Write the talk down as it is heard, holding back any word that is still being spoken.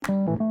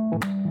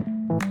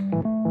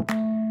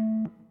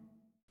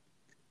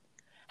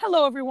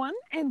Hello, everyone,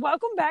 and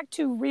welcome back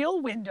to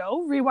Real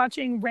Window,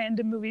 rewatching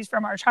random movies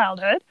from our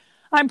childhood.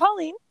 I'm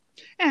Pauline.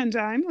 And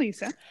I'm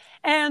Lisa.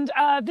 And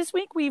this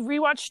week we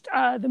rewatched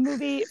the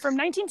movie from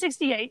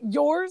 1968,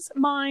 Yours,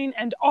 Mine,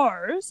 and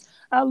Ours.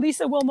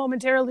 Lisa will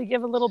momentarily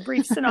give a little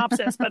brief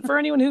synopsis, but for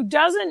anyone who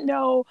doesn't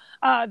know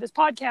this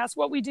podcast,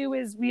 what we do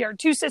is we are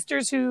two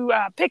sisters who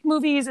pick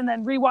movies and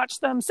then rewatch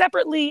them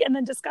separately and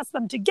then discuss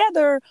them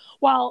together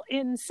while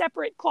in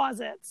separate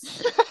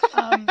closets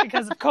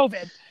because of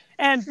COVID.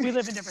 And we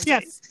live in different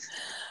cities.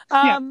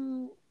 I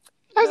was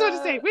about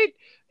to say,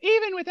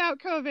 even without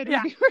COVID,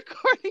 we'd be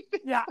recording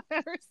this by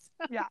ourselves.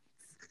 Yeah,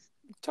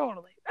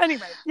 totally.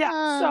 Anyway,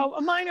 so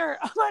a minor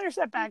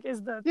setback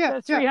is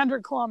the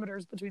 300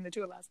 kilometers between the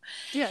two of us.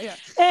 Yeah.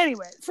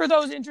 Anyway, for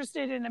those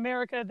interested in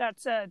America,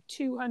 that's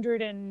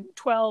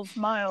 212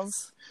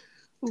 miles.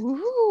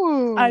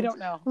 Ooh. I don't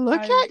know.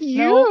 Look at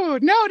you.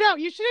 No,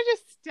 you should have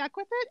just stuck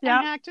with it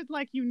and acted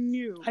like you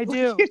knew. I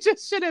do. You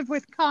just should have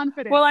with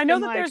confidence. Well, I know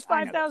that there's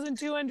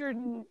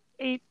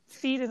 5,208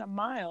 feet in a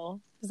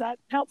mile. Is that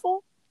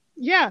helpful?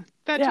 Yeah.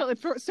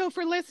 So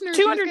for listeners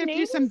who's going to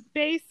do some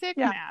basic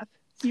math,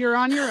 you're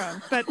on your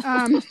own. But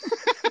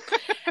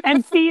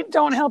and feet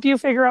don't help you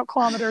figure out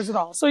kilometers at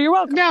all. So you're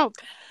welcome. No.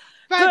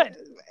 But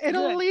Good.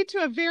 It'll lead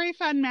to a very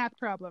fun math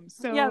problem.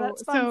 So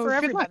that's fun for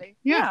everybody.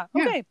 Yeah.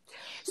 Okay.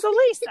 So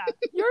Lisa,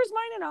 Yours,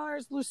 Mine, and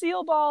Ours,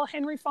 Lucille Ball,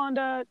 Henry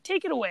Fonda,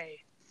 take it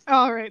away.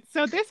 All right.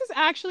 So this is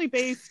actually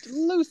based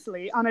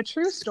loosely on a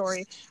true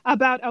story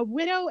about a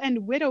widow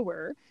and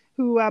widower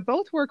who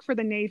both work for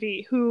the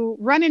Navy, who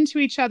run into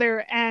each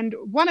other. And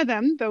one of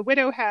them, the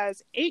widow,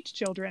 has 8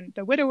 children.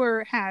 The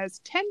widower has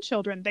 10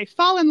 children. They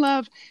fall in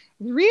love,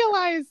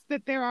 realize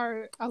that there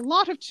are a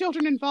lot of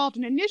children involved,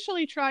 and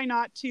initially try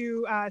not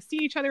to see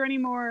each other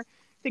anymore,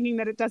 thinking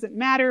that it doesn't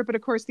matter. But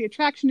of course, the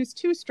attraction is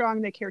too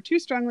strong. They care too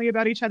strongly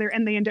about each other,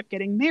 and they end up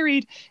getting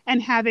married and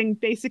having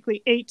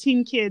basically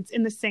 18 kids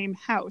in the same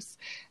house.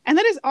 And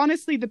that is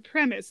honestly the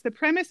premise. The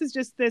premise is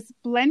just this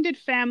blended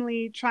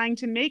family trying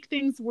to make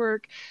things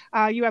work.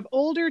 You have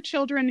older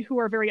children who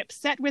are very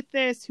upset with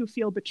this, who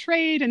feel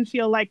betrayed and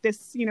feel like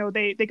this,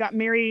 they got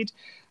married.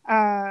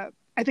 I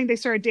think they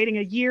started dating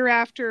a year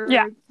after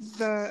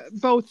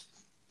both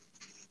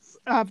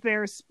of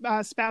their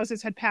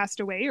spouses had passed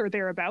away or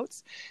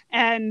thereabouts.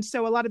 And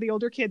so a lot of the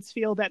older kids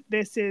feel that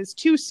this is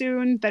too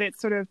soon, that it's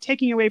sort of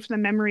taking away from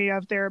the memory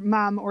of their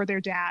mom or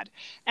their dad.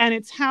 And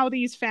it's how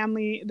these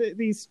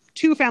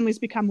two families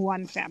become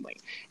one family.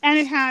 And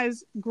it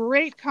has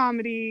great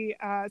comedy,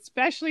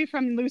 especially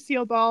from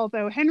Lucille Ball,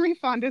 though Henry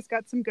Fonda's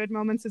got some good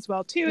moments as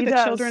well, too.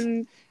 The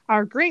children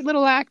are great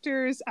little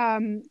actors.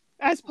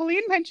 As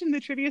Pauline mentioned in the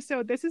trivia,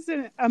 so this is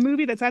a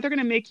movie that's either going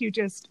to make you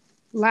just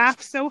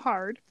laugh so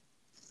hard,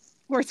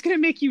 or it's going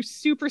to make you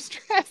super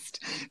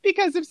stressed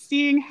because of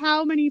seeing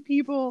how many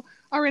people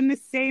are in the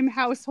same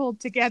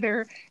household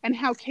together and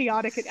how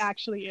chaotic it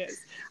actually is.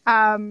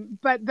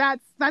 But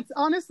that's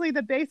honestly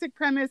the basic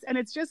premise. And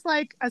it's just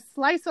like a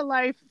slice of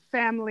life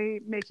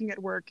family making it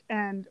work.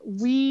 And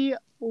we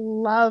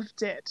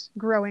loved it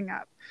growing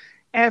up.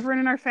 Everyone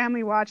in our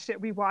family watched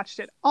it. We watched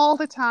it all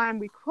the time.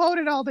 We quote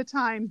it all the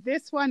time.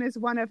 This one is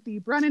one of the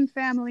Brunnan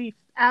family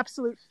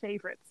absolute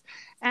favorites.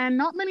 And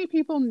not many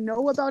people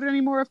know about it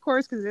anymore, of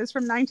course, because it is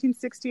from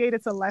 1968.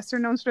 It's a lesser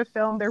known sort of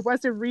film. There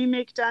was a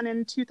remake done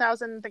in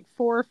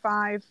 2004 or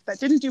 5 that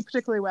didn't do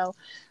particularly well.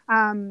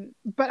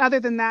 But other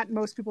than that,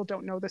 most people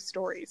don't know the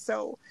story.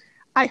 So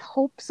I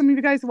hope some of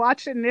you guys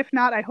watch it. And if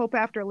not, I hope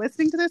after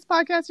listening to this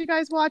podcast, you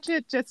guys watch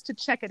it just to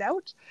check it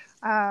out.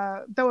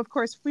 Though, of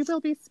course, we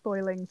will be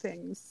spoiling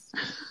things.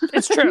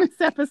 It's true. In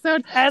this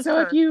episode.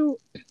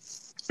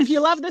 If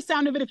you love the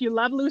sound of it, if you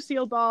love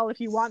Lucille Ball, if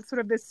you want sort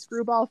of this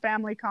screwball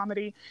family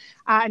comedy,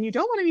 and you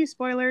don't want any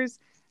spoilers,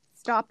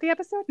 stop the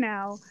episode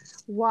now,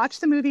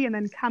 watch the movie, and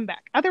then come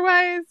back.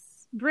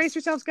 Otherwise, brace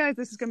yourselves, guys.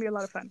 This is going to be a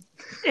lot of fun.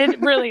 It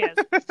really is.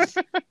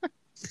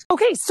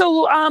 Okay,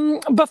 so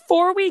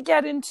before we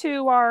get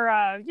into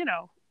our,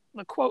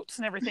 the quotes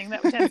and everything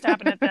that tends to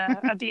happen at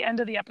the end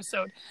of the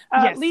episode,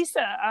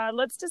 Lisa,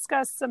 let's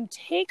discuss some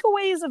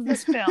takeaways of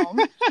this film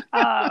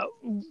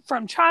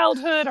from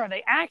childhood. Are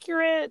they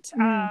accurate?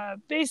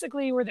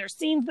 Basically, were there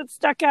scenes that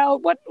stuck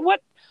out? What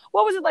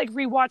was it like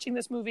rewatching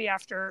this movie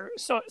after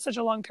such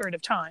a long period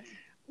of time?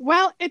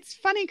 Well, it's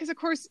funny because, of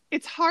course,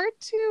 it's hard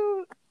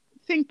to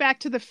think back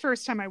to the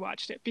first time I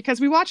watched it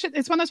because we watched it.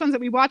 It's one of those ones that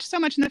we watched so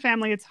much in the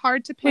family. It's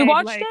hard to peg. We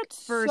watched it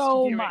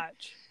so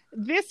much.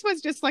 This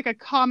was just like a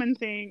common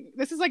thing.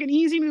 This is like an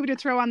easy movie to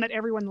throw on that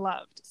everyone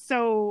loved.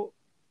 So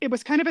it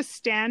was kind of a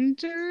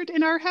standard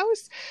in our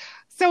house.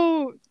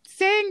 So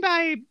saying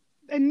by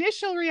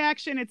initial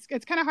reaction, it's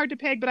kind of hard to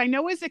peg. But I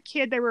know as a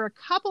kid, there were a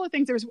couple of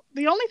things. There was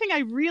the only thing I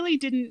really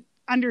didn't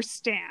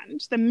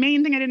understand. The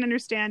main thing I didn't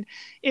understand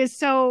is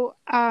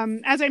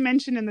as I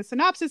mentioned in the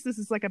synopsis, this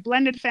is like a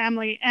blended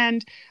family.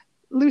 And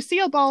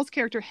Lucille Ball's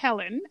character,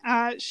 Helen,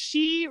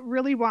 she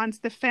really wants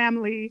the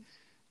family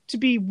to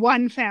be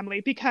one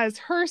family because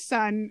her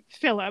son,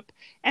 Philip,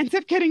 ends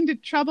up getting into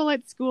trouble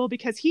at school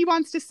because he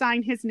wants to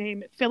sign his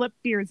name Philip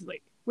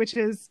Beardsley, which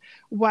is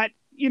what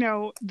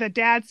the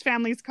dad's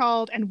family's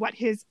called, and what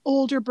his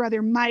older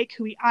brother Mike,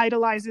 who he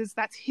idolizes,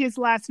 that's his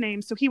last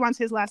name. So he wants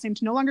his last name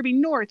to no longer be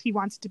North. He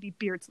wants it to be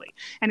Beardsley.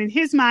 And in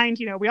his mind,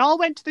 we all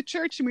went to the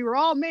church and we were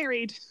all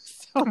married.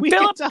 So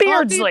Philip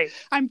Beardsley.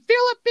 I'm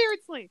Philip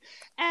Beardsley.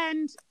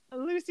 And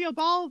Lucille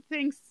Ball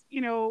thinks,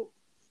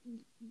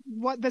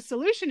 what the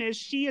solution is.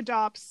 She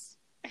adopts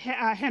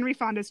Henry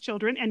Fonda's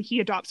children and he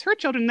adopts her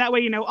children. That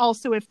way,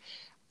 also if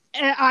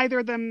either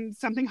of them,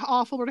 something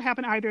awful were to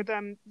happen, either of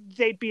them,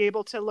 they'd be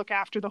able to look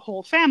after the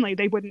whole family.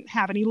 They wouldn't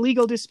have any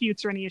legal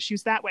disputes or any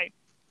issues that way.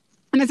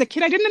 And as a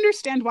kid, I didn't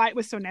understand why it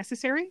was so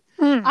necessary.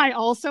 I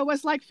also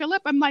was like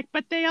Philip. I'm like,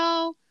 but they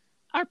all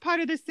are part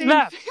of the same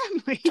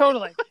family.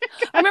 Totally.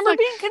 I remember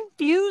being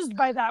confused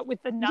by that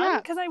with the nun,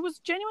 because I was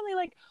genuinely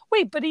like,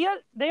 wait, but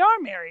they are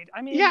married.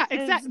 I mean,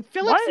 exactly.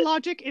 Philip's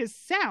logic is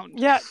sound.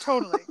 Yeah,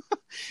 totally.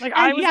 Like,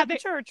 I was at the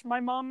church. My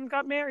mom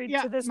got married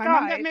to this guy. My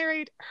mom got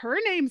married. Her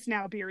name's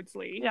now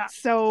Beardsley. Yeah.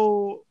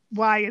 So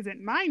why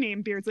isn't my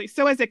name Beardsley?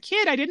 So as a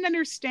kid, I didn't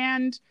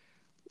understand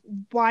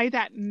why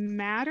that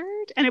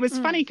mattered. And it was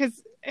funny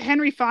because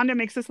Henry Fonda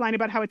makes this line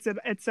about how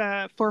it's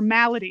a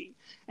formality.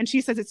 And she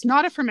says it's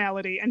not a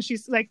formality. And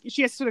she's like,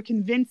 she has to sort of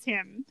convince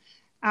him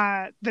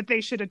that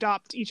they should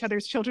adopt each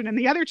other's children. And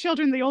the other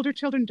children, the older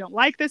children, don't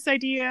like this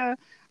idea.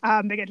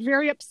 They get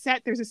very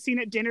upset. There's a scene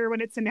at dinner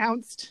when it's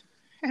announced.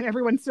 And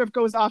everyone sort of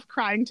goes off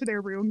crying to their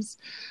rooms.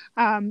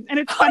 And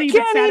it's funny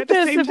but sad at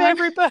the same time.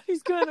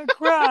 Everybody's going to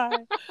cry.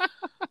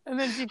 And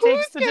then she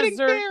takes the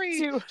dessert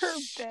to her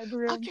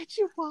bedroom. I'll get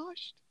you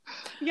washed.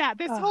 Yeah,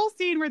 this whole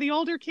scene where the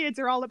older kids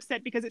are all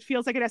upset because it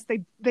feels like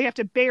they have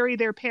to bury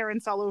their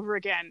parents all over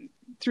again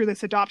through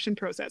this adoption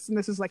process. And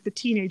this is like the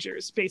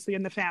teenagers basically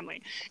in the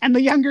family. And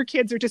the younger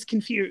kids are just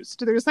confused.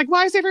 They're just like,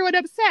 why is everyone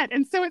upset?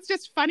 And so it's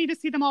just funny to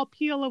see them all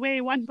peel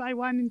away one by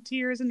one in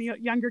tears, and the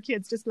younger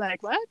kids just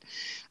like, what?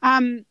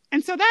 And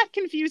so that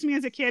confused me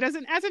as a kid. As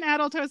an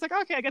adult, I was like,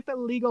 okay, I get the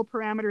legal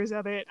parameters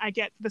of it. I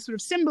get the sort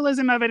of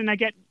symbolism of it. And I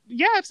get,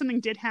 if something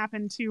did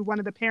happen to one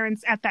of the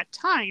parents at that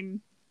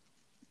time,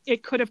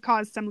 it could have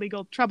caused some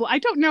legal trouble. I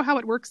don't know how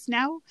it works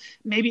now.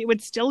 Maybe it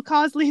would still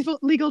cause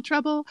legal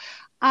trouble.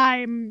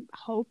 I'm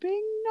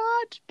hoping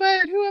not,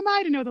 but who am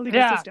I to know the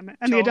legal system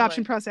and the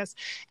adoption process?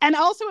 And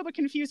also what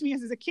confused me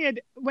is, as a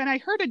kid, when I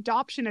heard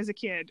adoption as a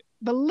kid,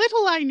 the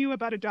little I knew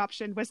about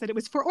adoption was that it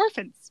was for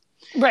orphans.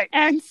 Right.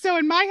 And so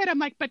in my head, I'm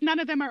like, but none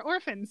of them are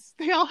orphans.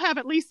 They all have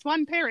at least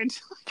one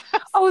parent.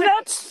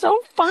 That's so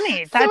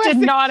funny. That did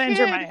not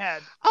enter my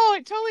head. Oh,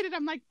 it totally did.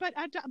 I'm like, but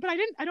I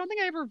don't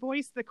think I ever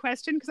voiced the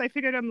question, because I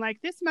figured, I'm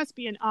like, this must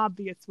be an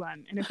obvious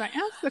one. And if I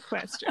ask the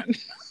question,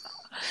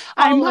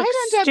 I might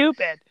end up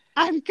stupid.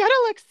 I'm gonna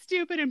look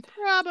stupid and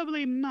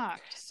probably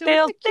mocked. So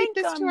they'll think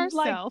I'm to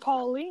like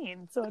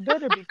Pauline, so I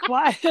better be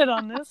quiet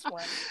on this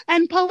one.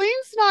 And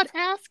Pauline's not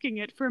asking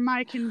it for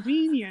my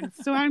convenience,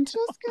 so I'm just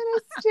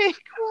gonna stay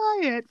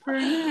quiet for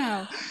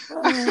now.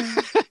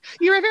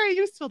 You were very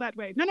useful that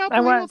way. No,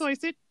 Pauline will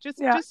voice it. Just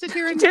sit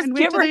here and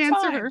wait till they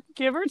answer her.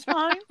 Give her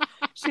time.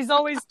 She's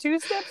always 2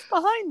 steps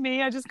behind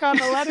me. I just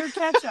gotta let her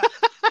catch up.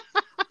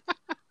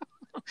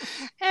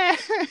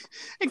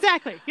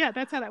 Exactly. Yeah,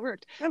 that's how that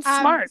worked. That's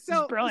smart.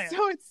 It's brilliant.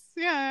 So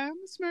I'm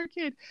a smart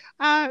kid.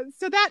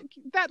 So that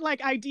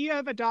like idea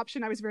of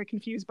adoption, I was very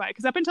confused by,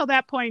 because up until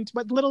that point,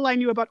 what little I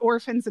knew about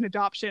orphans and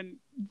adoption,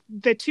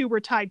 the two were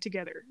tied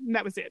together, and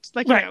that was it.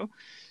 Like,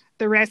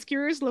 the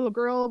Rescuers, little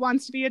girl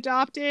wants to be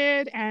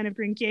adopted, Anne of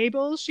Green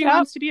Gables, she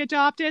wants to be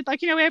adopted.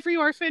 Like, every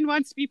orphan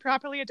wants to be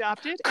properly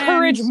adopted.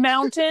 Courage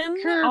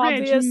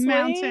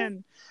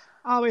Mountain.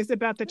 Always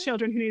about the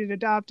children who needed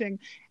adopting.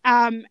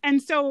 And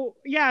so,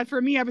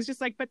 for me, I was just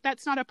like, but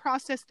that's not a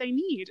process they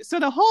need. So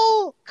the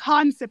whole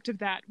concept of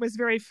that was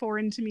very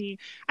foreign to me.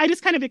 I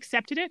just kind of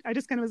accepted it. I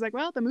just kind of was like,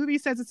 well, the movie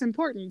says it's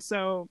important,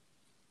 so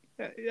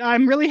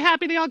I'm really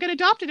happy they all get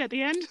adopted at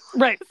the end.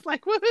 Right. It's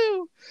like,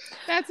 woohoo,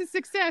 that's a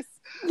success.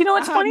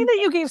 It's funny that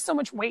you gave so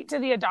much weight to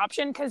the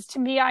adoption, because to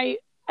me, I'd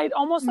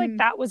almost like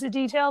that was a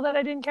detail that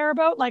I didn't care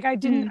about. Like, I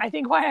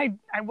think why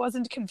I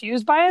wasn't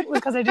confused by it was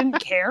because I didn't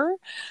care.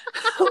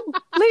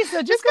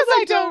 Lisa, just because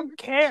I don't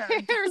care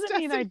doesn't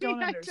mean I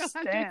don't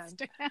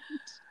understand.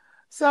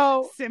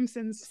 So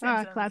Simpsons.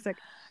 Classic.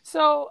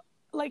 So,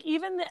 like,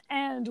 even the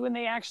end, when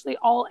they actually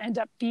all end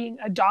up being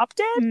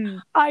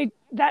adopted,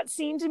 that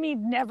scene to me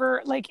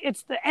never, like,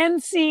 it's the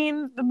end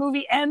scene, the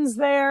movie ends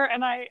there,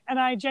 and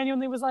I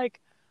genuinely was like,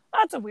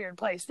 that's a weird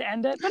place to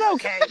end it, but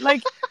okay.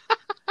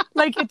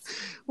 Like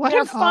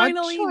they're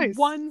finally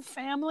one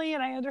family,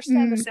 and I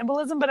understand the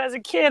symbolism, but as a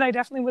kid, I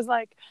definitely was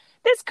like,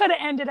 this could have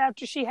ended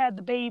after she had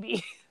the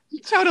baby.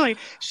 Totally.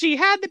 She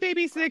had the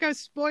baby, so there goes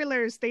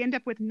spoilers. They end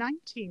up with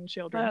 19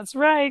 children. That's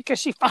right, because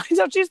she finds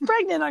out she's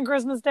pregnant on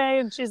Christmas Day,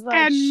 and she's like,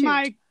 and shoot.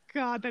 My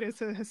God, that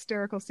is a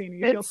hysterical scene.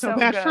 You feel so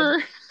bad for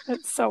her.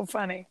 It's so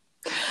funny.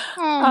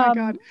 Oh my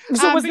God.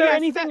 So was there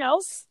anything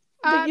else?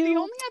 The only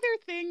other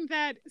thing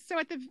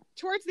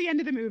towards the end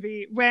of the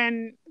movie,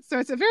 so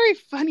it's a very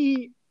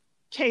funny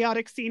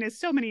chaotic scene, as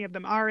so many of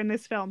them are in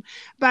this film.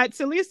 But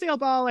so Lucille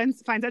Ball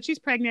finds out she's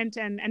pregnant,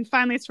 and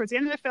finally it's towards the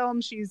end of the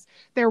film.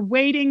 They're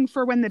waiting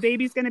for when the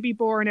baby's going to be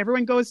born.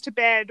 Everyone goes to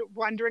bed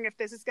wondering if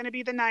this is going to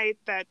be the night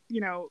that,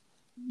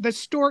 the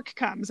stork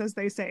comes, as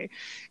they say.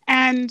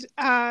 And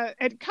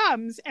it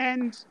comes,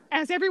 and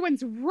as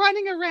everyone's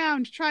running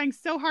around trying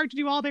so hard to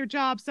do all their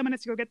jobs,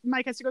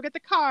 Mike has to go get the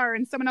car,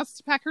 and someone else has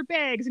to pack her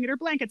bags and get her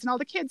blankets, and all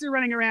the kids are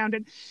running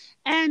around.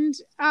 And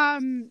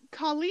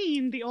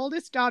Colleen, the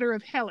oldest daughter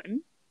of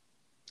Helen,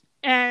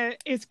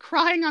 is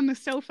crying on the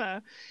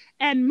sofa,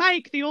 and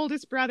Mike, the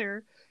oldest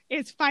brother,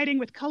 is fighting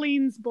with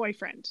Colleen's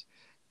boyfriend.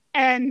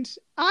 And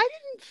I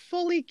didn't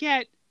fully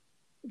get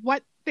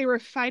what they were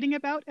fighting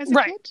about as a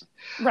kid.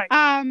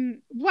 Right.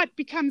 What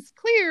becomes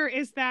clear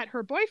is that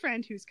her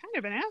boyfriend, who's kind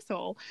of an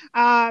asshole,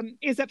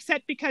 is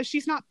upset because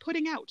she's not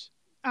putting out.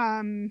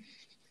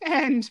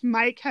 And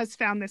Mike has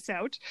found this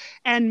out,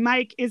 and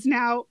Mike is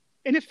now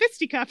in a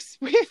fisticuffs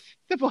with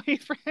the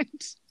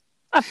boyfriend.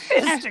 A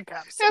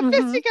fisticuffs.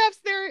 Fisticuffs.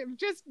 They're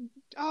just,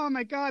 oh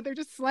my God, they're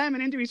just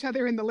slamming into each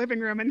other in the living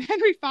room. And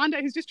Henry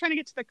Fonda, who's just trying to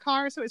get to the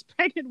car so his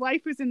pregnant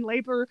wife who's in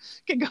labor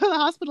can go to the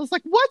hospital, is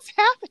like, what's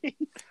happening?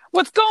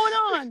 What's going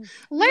on?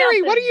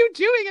 Larry, Nothing. What are you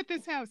doing at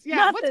this house? Yeah,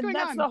 Nothing. What's going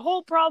That's on? the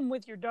whole problem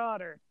with your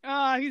daughter.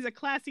 Oh, he's a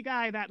classy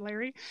guy, that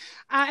Larry.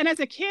 And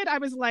as a kid, I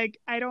was like,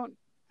 I don't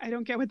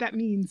get what that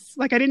means.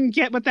 Like, I didn't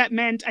get what that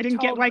meant. I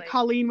didn't get why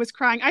Colleen was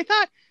crying. I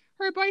thought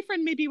her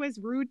boyfriend maybe was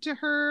rude to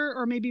her,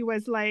 or maybe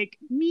was like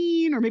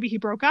mean, or maybe he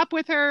broke up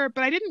with her,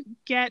 but I didn't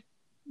get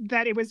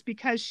that it was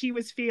because she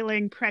was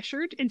feeling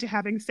pressured into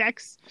having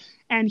sex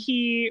and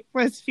he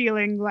was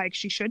feeling like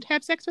she should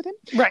have sex with him.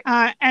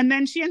 Right. And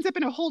then she ends up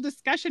in a whole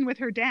discussion with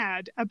her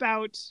dad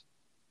about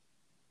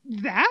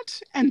that,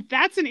 and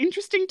that's an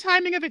interesting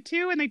timing of it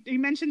too. And he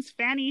mentions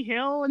Fanny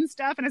Hill and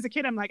stuff, and as a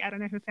kid I'm like, I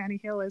don't know who Fanny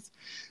Hill is.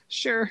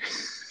 Sure.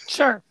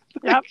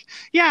 Yep.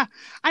 Yeah,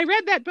 I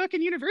read that book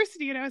in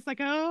university and I was like,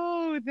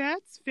 oh,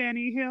 that's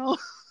Fanny Hill.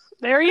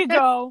 There you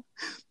go.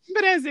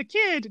 But as a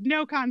kid,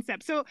 no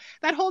concept. So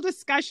that whole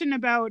discussion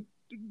about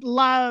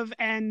love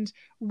and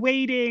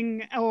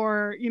waiting,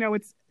 or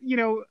it's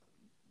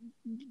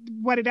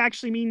what it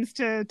actually means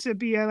to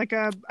be a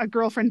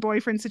girlfriend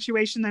boyfriend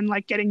situation, than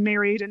like getting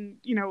married and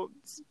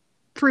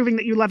proving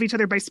that you love each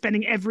other by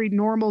spending every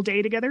normal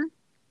day together,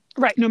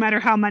 right? No matter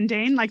how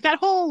mundane. Like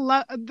that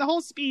the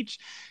whole speech,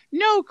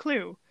 no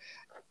clue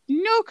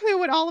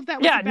what all of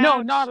that was about.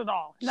 No, not at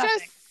all. Nothing.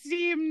 Just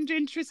seemed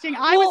interesting.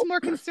 I was more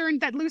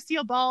concerned that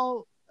Lucille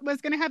Ball was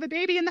going to have a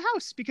baby in the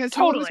house because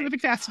he was moving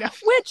fast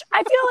enough. Which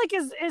I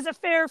feel like is a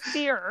fair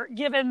fear,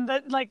 given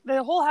that like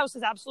the whole house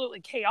is absolutely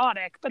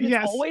chaotic, but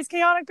it's always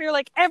chaotic. But you're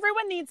like,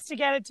 everyone needs to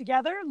get it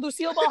together.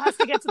 Lucille Ball has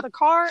to get to the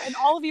car, and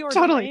all of you are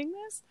doing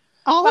this.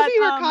 All of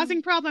you are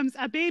causing problems.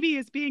 A baby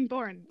is being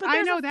born. But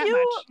I know that much. There's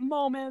a few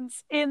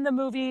moments in the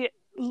movie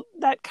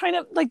that kind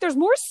of like, there's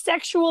more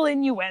sexual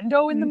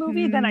innuendo in the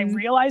movie than I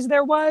realized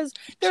there was.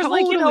 There's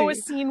like, a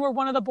scene where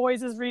one of the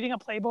boys is reading a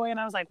Playboy, and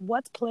I was like,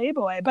 what's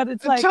Playboy? But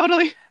it's like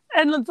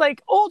and it's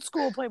like old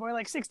school Playboy,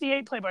 like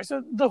 68 Playboy.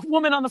 So the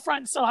woman on the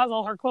front still has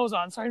all her clothes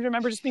on. So I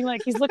remember just being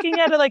like, he's looking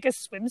at a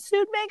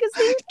swimsuit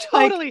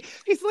magazine.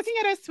 He's looking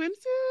at a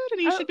swimsuit, and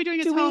he should be doing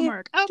his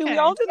homework. Do we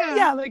all do that?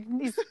 Yeah, like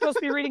he's supposed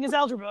to be reading his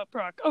algebra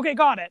book. Okay,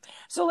 got it.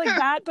 So like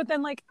that, but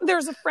then like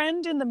there's a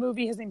friend in the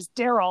movie, his name's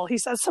Daryl. He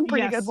says some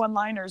pretty good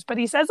one-liners, but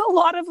he says a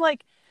lot of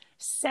like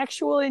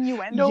sexual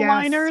innuendo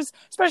liners,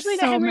 especially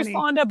to Henry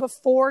Fonda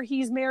before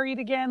he's married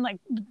again, like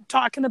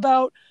talking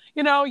about,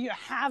 you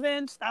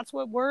haven't, that's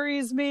what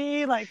worries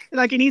me, like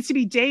he needs to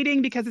be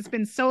dating because it's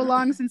been so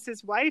long since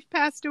his wife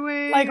passed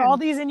away, like all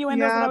these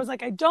innuendos that I was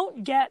like, I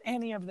don't get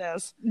any of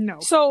this. No.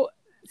 So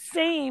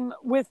same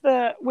with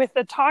the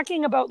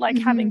talking about like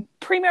having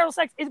premarital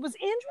sex. It was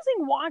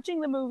interesting watching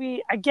the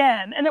movie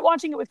again, and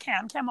watching it with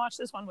Cam watched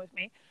this one with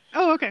me.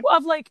 Oh, okay.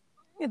 Of like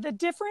the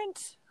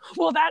different,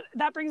 well,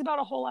 that brings about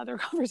a whole other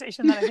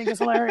conversation that I think is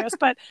hilarious,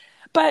 but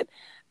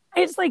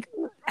it's like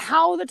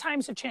how the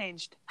times have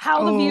changed,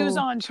 how the views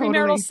on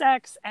premarital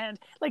sex, and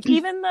like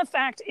even the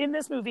fact in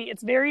this movie,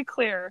 it's very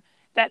clear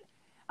that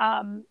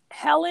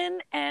Helen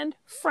and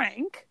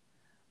Frank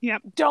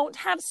don't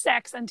have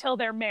sex until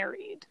they're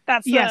married.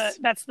 That's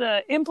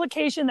the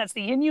implication, that's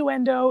the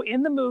innuendo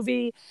in the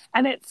movie,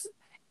 and it's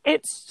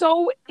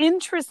so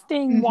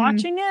interesting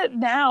watching it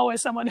now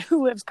as someone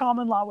who lives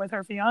common law with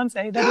her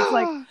fiance, that it's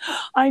like,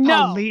 I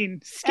know.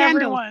 Pauline,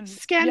 scandal.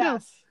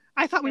 Yes,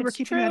 I thought we were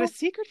keeping that a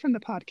secret from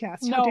the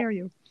podcast. How dare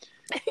you?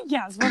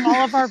 Yes, from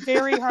all of our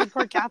very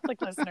hardcore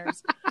Catholic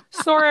listeners.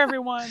 Sorry,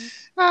 everyone.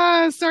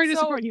 Sorry to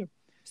support you.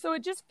 So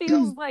it just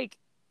feels like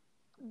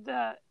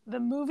the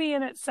movie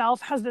in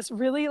itself has this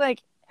really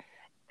like,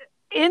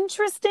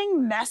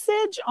 interesting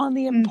message on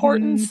the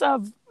importance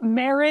of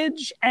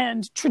marriage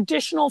and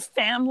traditional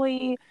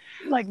family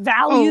like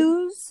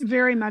values. Oh,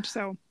 very much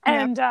so.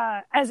 And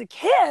as a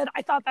kid,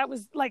 I thought that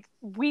was like,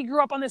 we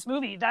grew up on this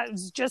movie. That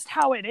was just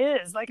how it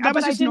is. Like that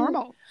was just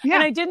normal. Yeah.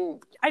 And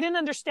I didn't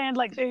understand,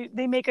 like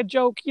they make a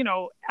joke, you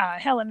know,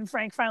 Helen and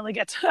Frank finally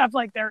get to have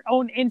like their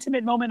own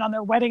intimate moment on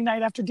their wedding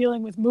night after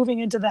dealing with moving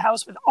into the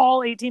house with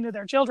all 18 of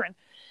their children.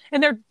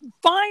 And they're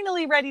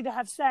finally ready to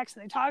have sex.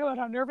 And they talk about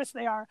how nervous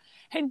they are.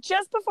 And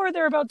just before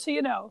they're about to,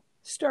 you know,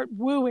 start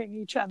wooing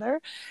each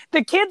other,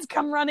 the kids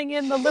come running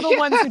in, the little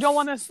ones who don't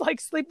want to like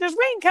sleep. There's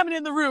rain coming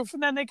in the roof.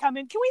 And then they come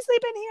in, can we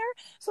sleep in here?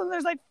 So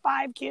there's like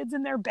 5 kids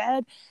in their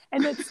bed.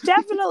 And it's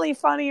definitely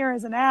funnier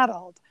as an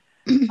adult.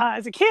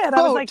 As a kid,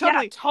 I was like,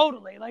 totally. Yeah,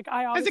 totally. Like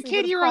as a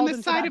kid, you're on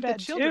the side of the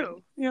children.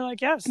 Too. You're like,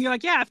 yes. You're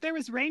like, yeah, if there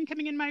was rain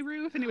coming in my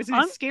roof and it was in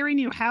a scary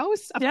new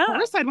house, of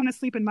course I'd want to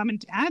sleep in mom and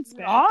dad's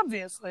bed.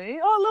 Obviously.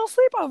 Oh, a little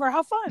sleepover.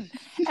 How fun.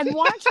 And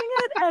watching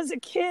it as a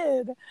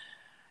kid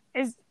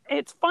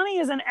it's funny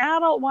as an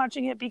adult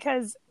watching it,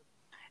 because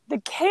the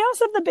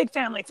chaos of the big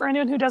family, for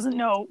anyone who doesn't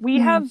know, we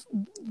have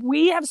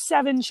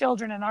 7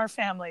 children in our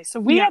family. So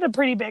we had a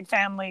pretty big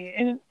family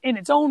in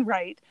its own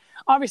right.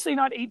 Obviously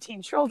not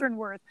 18 children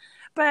worth,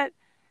 but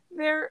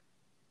the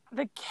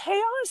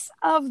chaos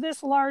of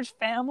this large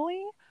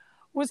family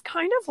was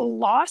kind of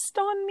lost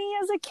on me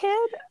as a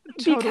kid.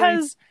 Totally.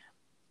 Because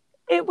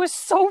it was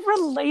so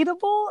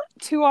relatable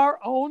to our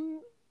own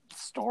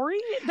story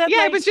that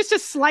it was just a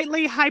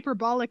slightly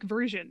hyperbolic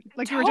version.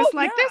 Like you were just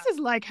like, this is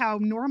like how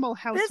normal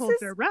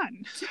households are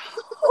run.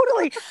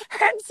 Totally.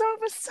 And so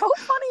it was so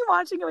funny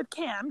watching it with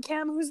Cam,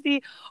 who's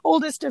the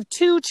oldest of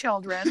 2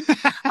 children.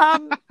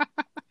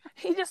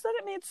 He just said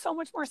it made so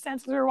much more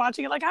sense as we were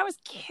watching it. Like I was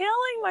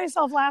killing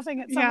myself laughing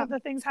at some of the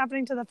things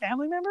happening to the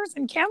family members.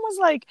 And Cam was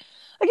like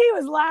he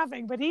was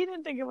laughing, but he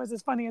didn't think it was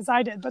as funny as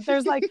I did. But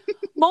there's like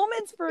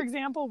moments, for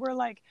example, where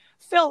like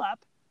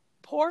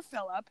poor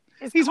Philip,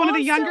 he's one of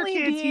the younger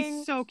kids.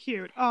 He's so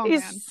cute. Oh,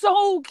 he's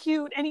so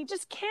cute. And he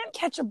just can't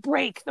catch a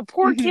break. The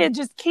poor kid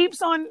just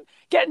keeps on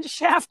getting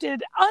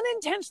shafted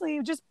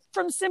unintentionally, just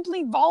from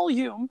simply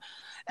volume.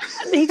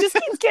 He just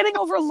keeps getting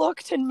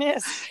overlooked and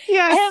missed.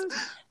 Yes.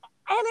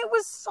 And it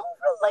was so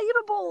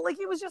relatable. Like,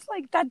 it was just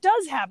like, that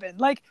does happen.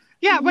 Like,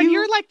 yeah, when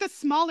you're like the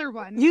smaller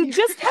one, you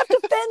just have to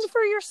fend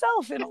for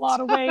yourself in a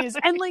lot of ways.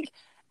 And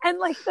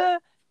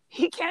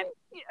he can't,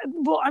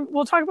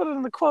 we'll talk about it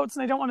in the quotes,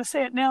 and I don't want to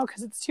say it now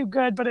because it's too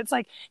good, but it's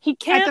like, he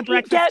can't at the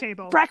breakfast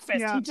table. Breakfast.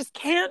 Yeah. He just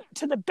can't,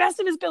 to the best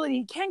of his ability,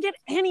 he can't get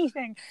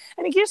anything.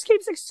 And he just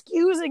keeps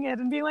excusing it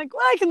and being like,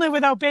 well, I can live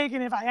without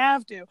bacon if I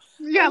have to.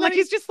 Yeah, like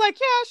he's just like,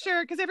 yeah,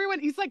 sure. Because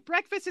he's like,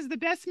 breakfast is the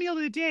best meal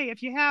of the day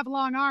if you have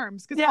long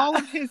arms. Because all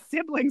of his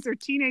siblings are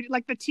teenagers.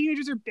 Like the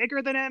teenagers are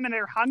bigger than him and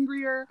they're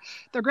hungrier.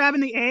 They're grabbing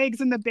the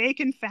eggs and the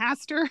bacon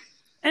faster.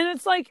 And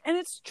it's like, and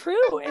it's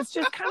true. It's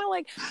just kind of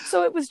like,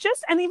 so it was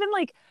just, and even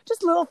like,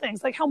 just little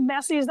things, like how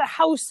messy the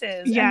house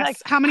is. Yes. And like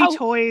how many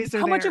toys are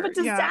there. How much of a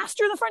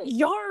disaster the front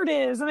yard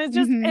is. And it's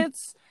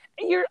just,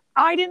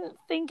 I didn't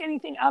think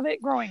anything of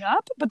it growing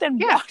up, but then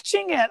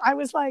watching it, I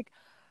was like,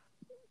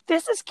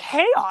 this is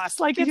chaos.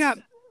 Like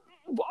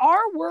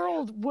our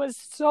world was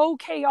so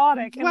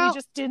chaotic and we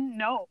just didn't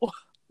know.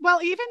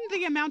 Well, even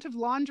the amount of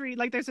laundry,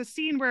 like there's a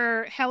scene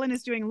where Helen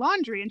is doing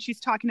laundry and she's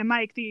talking to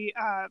Mike, the,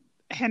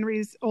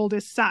 Henry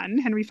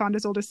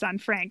Fonda's oldest son,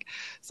 Frank's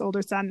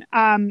older son.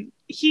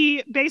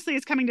 He basically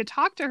is coming to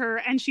talk to her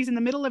and she's in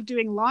the middle of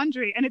doing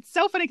laundry. And it's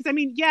so funny because, I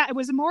mean, it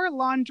was more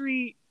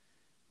laundry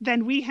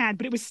than we had,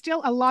 but it was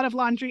still a lot of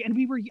laundry. And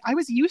I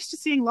was used to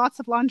seeing lots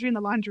of laundry in the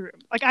laundry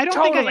room. Like, I don't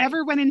think I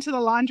ever went into the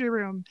laundry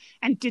room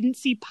and didn't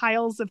see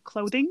piles of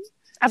clothing.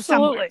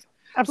 Absolutely. Somewhere.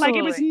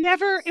 Absolutely. Like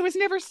it was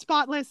never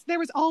spotless. There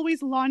was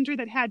always laundry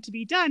that had to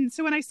be done.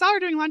 So when I saw her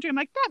doing laundry, I'm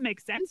like, that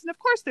makes sense. And of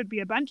course there'd be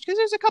a bunch because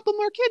there's a couple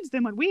more kids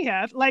than what we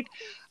have. Like,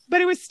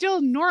 but it was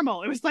still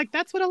normal. It was like,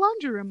 that's what a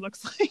laundry room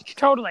looks like.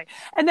 Totally.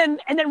 And then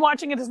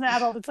watching it as an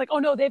adult, it's like, oh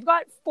no, they've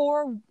got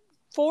four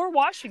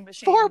washing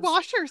machines. 4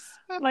 washers.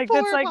 Like,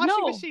 that's like,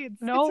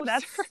 no,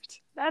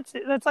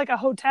 that's like a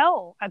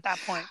hotel at that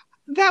point.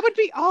 That would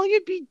be all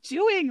you'd be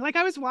doing. Like,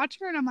 I was watching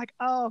her and I'm like,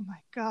 oh my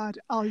God,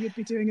 all you'd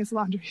be doing is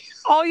laundry.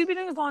 All you'd be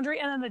doing is laundry,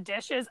 and then the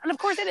dishes. And of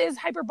course it is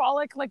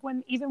hyperbolic. Like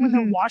when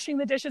they're washing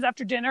the dishes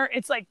after dinner,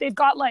 it's like they've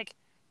got like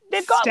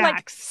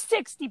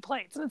 60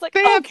 plates. And it's like,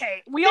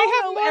 we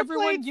all know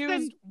everyone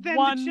used than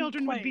one the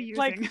children plate. Would be using.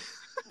 Like,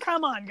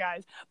 come on,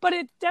 guys. But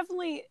it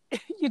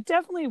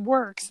definitely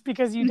works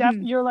because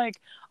you're like,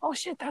 oh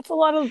shit, that's a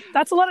lot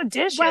of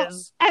dishes. Well,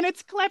 and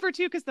it's clever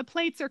too because the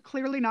plates are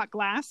clearly not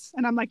glass.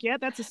 And I'm like, yeah,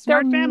 that's a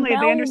smart family.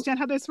 They understand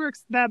how this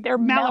works. They're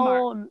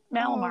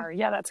Malamar.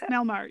 Yeah, that's it.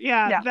 Malamar.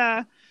 Yeah.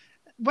 The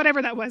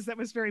whatever that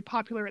was very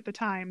popular at the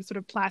time, sort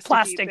of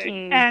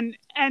plasticky.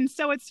 And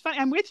so it's fun.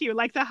 I'm with you.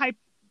 Like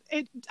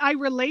I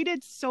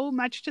related so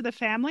much to the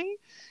family,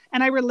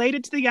 and I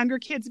related to the younger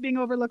kids being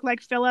overlooked,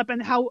 like Philip,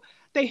 and how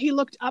he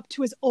looked up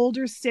to his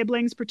older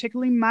siblings,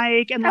 particularly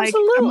Mike. And like,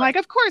 I'm like,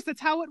 of course,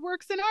 that's how it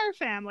works in our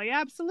family.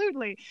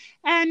 Absolutely.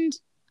 And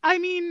I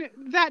mean,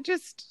 that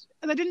just,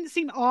 that didn't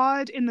seem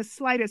odd in the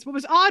slightest. What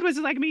was odd was,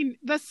 like, I mean,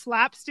 the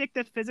slapstick,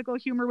 the physical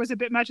humor was a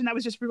bit much, and that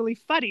was just really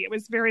funny. It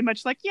was very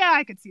much like, yeah,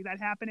 I could see that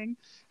happening.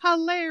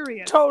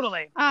 Hilarious.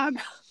 Totally.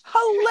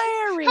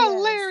 Hilarious.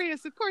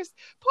 Hilarious. Of course,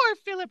 poor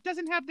Philip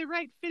doesn't have the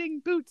right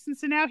fitting boots, and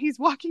so now he's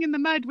walking in the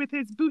mud with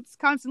his boots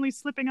constantly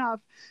slipping off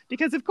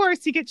because, of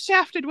course, he gets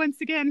shafted once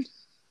again.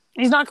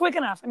 He's not quick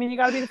enough. I mean, you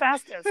got to be the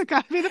fastest. You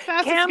got to be the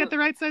fastest Cam, to get the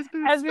right size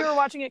boots. As we were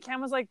watching it, Cam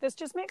was like, this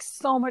just makes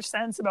so much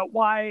sense about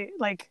why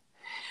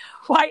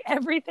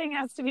everything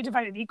has to be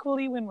divided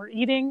equally when we're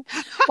eating.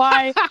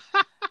 Why,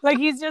 like,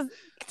 he's just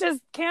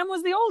Cam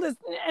was the oldest,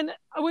 and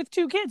with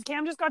 2 kids,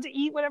 Cam just got to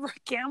eat whatever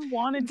Cam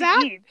wanted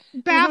to eat.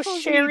 Baffles no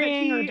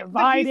sharing or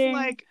dividing. He's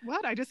like,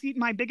 what? I just eat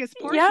my biggest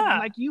portion. Yeah.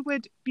 Like, you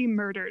would be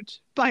murdered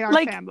by our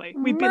family.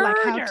 We'd be like,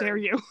 how dare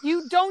you?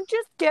 You don't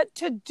just get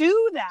to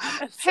do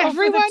that. So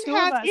everyone for the 2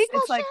 has of us, equal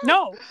it's share. like,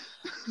 no,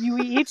 you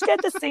each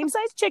get the same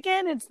size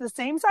chicken. It's the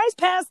same size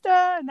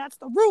pasta, and that's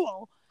the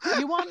rule.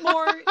 You want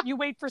more, you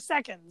wait for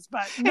seconds,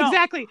 but no.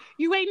 Exactly.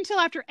 You wait until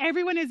after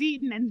everyone has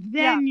eaten, and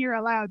then you're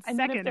allowed seconds. And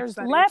then if there's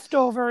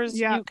leftovers,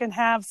 you can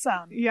have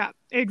some. Yeah,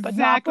 exactly. But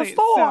not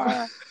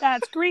before.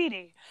 That's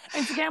greedy.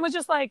 And so Cam was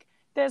just like,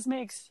 this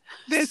makes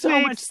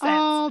so much sense.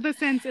 All the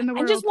sense in the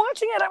world. And just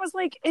watching it, I was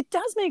like, it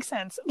does make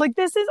sense. Like,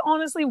 this is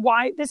honestly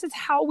why, this is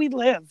how we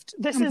lived.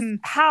 This is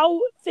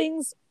how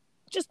things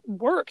just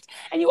worked.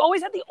 And you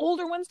always had the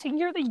older ones taking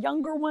care of the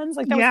younger ones.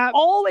 Like, that was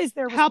always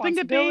their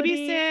responsibility. Helping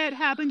to babysit,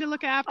 helping to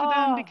look after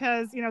them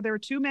because, there were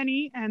too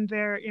many, and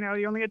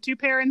you only had 2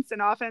 parents,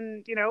 and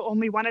often,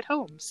 only one at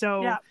home.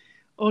 So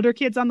older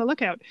kids on the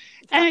lookout.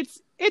 And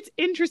it's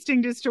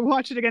interesting just to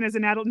watch it again as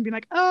an adult and be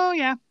like, oh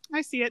yeah,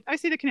 I see it. I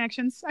see the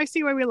connections. I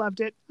see why we loved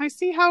it. I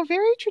see how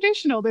very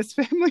traditional this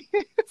family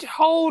is.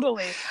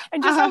 Totally.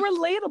 And just how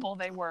relatable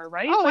they were,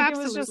 right? Oh, like,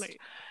 absolutely. It was just,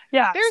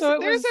 yeah.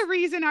 There's a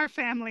reason our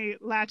family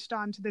latched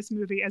onto this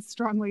movie as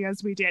strongly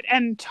as we did.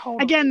 And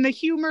again, the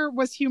humor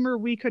was humor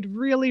we could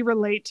really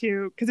relate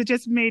to because it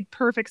just made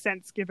perfect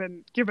sense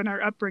given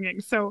our upbringing.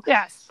 So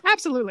yes,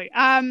 absolutely.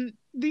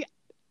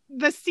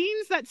 The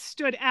scenes that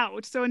stood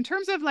out. So in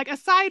terms of, like,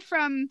 aside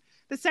from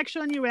the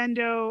sexual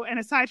innuendo and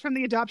aside from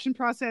the adoption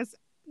process,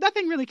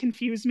 nothing really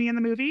confused me in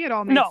the movie. It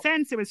all made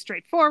sense. It was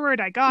straightforward.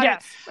 I got it.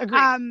 Yes,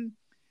 agreed.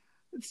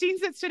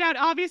 Scenes that stood out,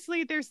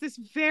 obviously, there's this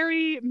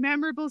very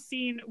memorable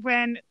scene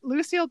when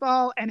Lucille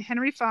Ball and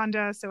Henry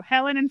Fonda, so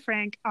Helen and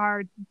Frank,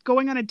 are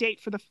going on a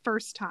date for the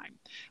first time.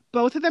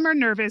 Both of them are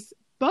nervous.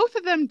 Both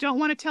of them don't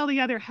want to tell the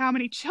other how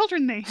many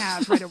children they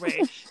have right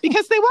away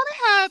because they want to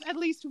have at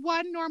least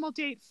one normal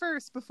date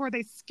first before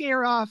they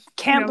scare off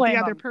the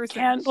other person.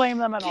 Can't blame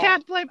them at all.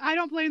 I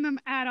don't blame them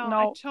at all.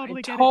 No, I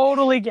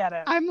totally get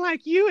it. I'm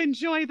like, you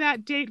enjoy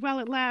that date while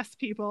it lasts,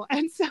 people.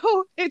 And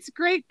so it's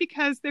great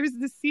because there's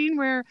this scene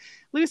where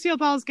Lucille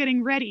Ball's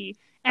getting ready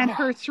and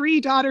her 3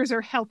 daughters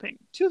are helping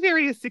to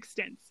various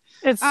extents.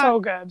 It's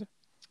so good.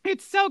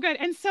 It's so good.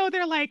 And so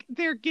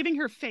they're giving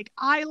her fake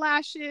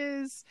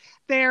eyelashes.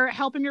 They're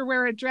helping her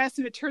wear a dress.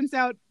 And it turns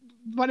out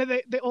one of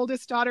the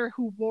oldest daughter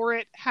who wore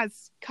it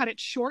has cut it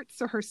short.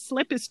 So her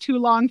slip is too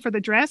long for the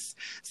dress.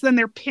 So then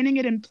they're pinning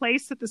it in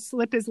place so that the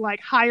slip is,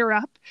 like, higher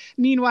up.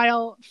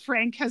 Meanwhile,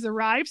 Frank has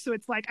arrived. So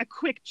it's like a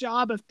quick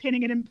job of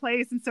pinning it in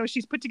place. And so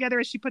she's put together,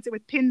 as she puts it,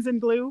 with pins and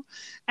glue.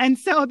 And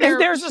so if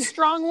there's a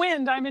strong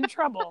wind, I'm in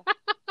trouble.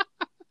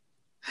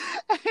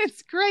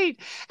 It's great.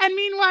 And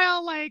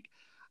meanwhile, like,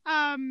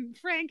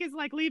 Frank is,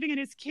 like, leaving and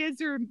his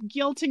kids are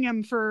guilting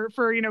him for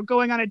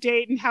going on a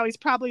date and how he's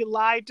probably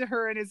lied to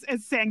her and is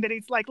saying that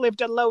he's, like, lived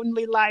a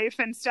lonely life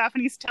and stuff,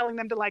 and he's telling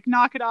them to, like,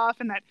 knock it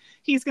off and that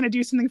he's going to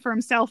do something for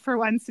himself for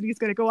once and he's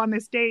going to go on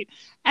this date.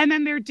 And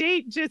then their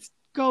date just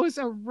goes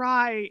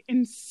awry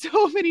in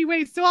so many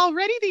ways. So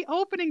already the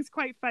opening's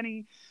quite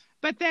funny,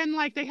 but then,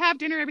 like, they have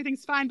dinner,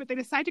 everything's fine, but they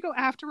decide to go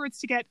afterwards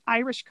to get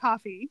Irish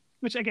coffee,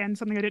 which, again,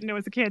 something I didn't know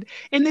as a kid,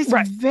 in this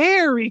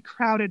very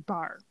crowded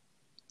bar.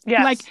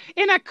 Yes. Like,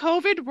 in a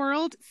COVID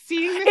world,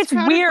 seeing this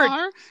crowded weird.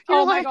 bar,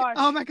 you're like, gosh.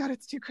 oh my God,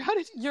 it's too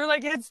crowded. You're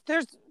like,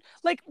 there's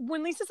like,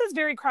 when Lisa says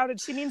very crowded,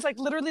 she means, like,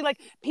 literally, like,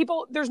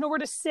 people, there's nowhere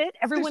to sit.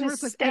 Everyone is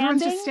standing.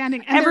 Everyone's just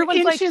standing. And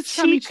everyone's, like, cheek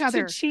from each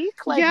other. To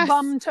cheek, like,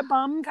 bum to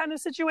bum kind of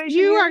situation.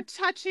 You are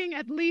touching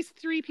at least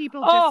 3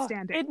 people just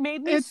standing. It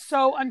made me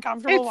so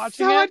uncomfortable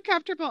watching it. It's so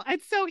uncomfortable.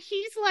 And so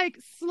he's, like,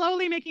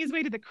 slowly making his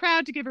way to the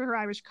crowd to give her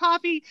Irish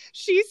coffee.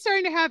 She's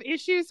starting to have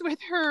issues with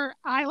her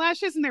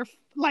eyelashes, and they're,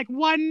 like,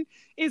 one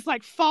is,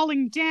 like,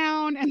 falling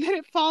down, and then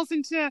it falls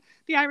into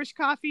the Irish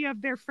coffee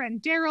of their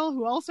friend Daryl,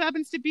 who also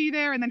happens to be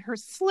there, and then her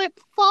slip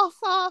falls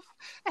off,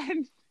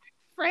 and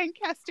Frank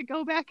has to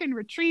go back and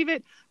retrieve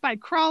it by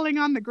crawling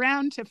on the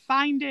ground to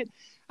find it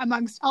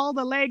amongst all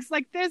the legs.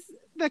 Like,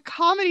 the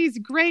comedy's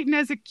great, and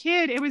as a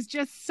kid, it was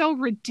just so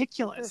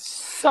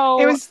ridiculous.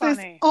 It was funny.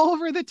 This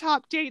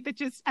over-the-top date that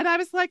just, and I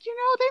was like,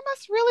 they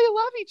must really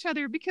love each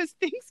other because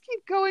things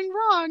keep going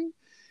wrong.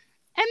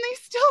 And they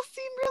still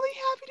seem really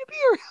happy to be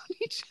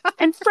around each other.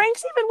 And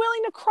Frank's even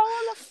willing to crawl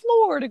on the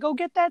floor to go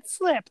get that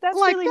slip. That's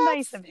really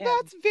nice of him.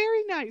 That's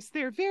very nice.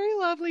 They're very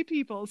lovely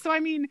people. So,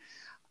 I mean,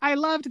 I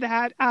loved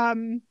that.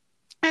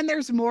 And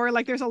there's more,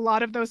 like there's a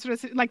lot of those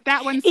sort of, like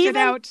that one stood even,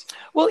 out.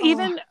 Well,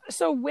 even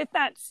so with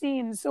that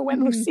scene, so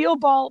when Lucille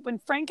Ball, when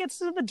Frank gets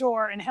to the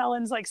door and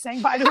Helen's like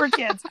saying bye to her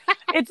kids,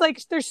 it's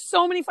like there's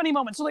so many funny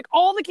moments. So like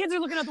all the kids are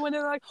looking out the window,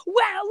 they're like,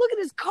 wow, look at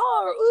his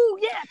car. Ooh,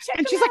 yeah, check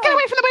And it she's out. like, get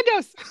away from the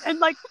windows. And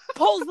like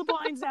pulls the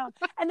blinds down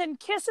and then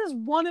kisses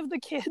one of the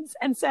kids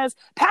and says,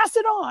 pass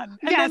it on.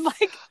 And then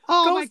like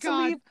goes to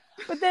leave.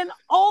 But then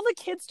all the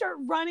kids start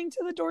running to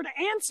the door to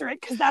answer it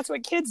because that's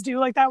what kids do.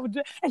 Like that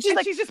would, and she's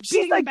like,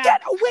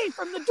 get away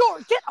from the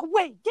door, get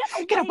away.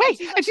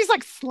 And she's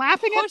like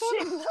slapping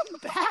pushing them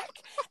back.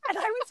 And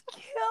I was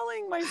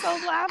killing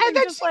myself laughing. And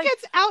then she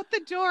gets out the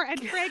door,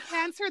 and Frank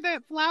hands her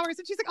the flowers,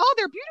 and she's like, "Oh,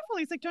 they're beautiful."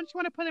 He's like, "Don't you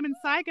want to put them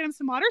inside? Get him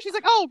some water?" She's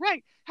like, "Oh,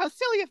 right. How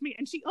silly of me!"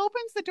 And she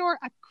opens the door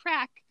a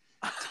crack,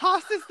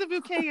 tosses the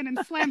bouquet in, and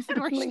slams the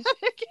door shut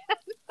again.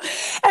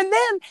 And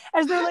then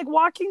as they're like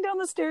walking down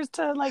the stairs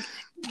to like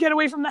get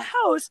away from the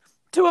house,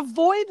 to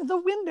avoid the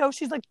window,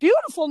 she's like,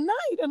 beautiful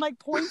night, and like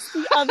points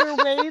the other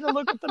way to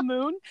look at the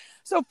moon.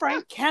 So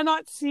Frank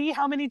cannot see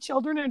how many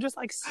children are just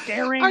like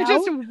staring out.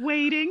 Just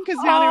waiting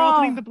because now they're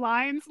opening the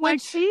blinds. When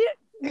she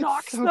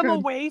knocks them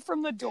away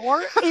from the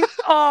door,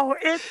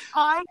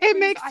 it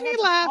makes me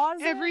laugh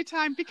every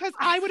time because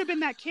I would have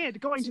been that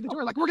kid going to the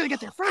door like, we're gonna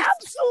get there first.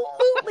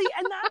 Absolutely.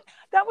 And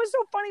that was so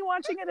funny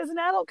watching it as an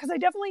adult, because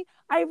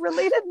I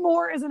related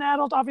more as an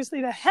adult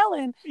obviously to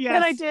Helen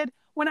than I did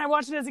when I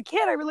watched it as a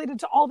kid. I related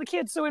to all the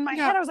kids, so in my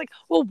head I was like,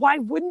 well, why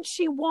wouldn't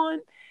she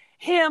want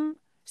him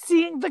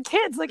seeing the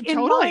kids? Like in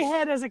my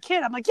head as a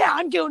kid, I'm like, yeah,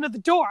 I'm going to the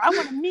door, I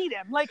want to meet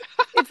him. Like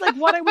it's like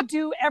what I would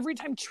do every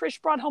time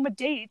Trish brought home a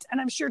date, and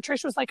I'm sure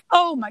Trish was like,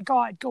 oh my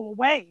god, go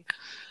away.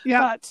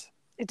 But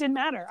it didn't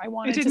matter. I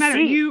wanted to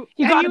see. You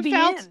got to be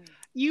in.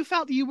 You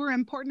felt you were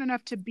important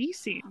enough to be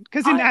seen,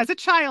 because as a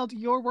child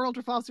your world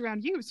revolves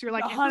around you, so you're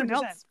like, 100%. Everyone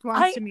else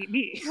wants to meet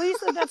me.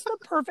 Lisa, that's the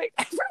perfect,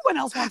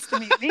 everyone else wants to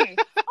meet me.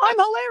 I'm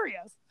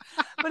hilarious.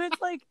 But it's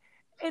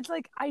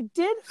like I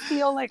did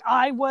feel like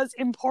I was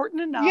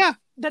important enough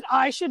that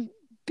I should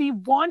be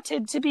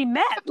wanted to be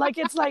met. Like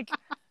it's like,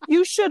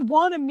 you should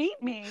want to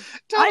meet me.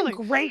 Totally.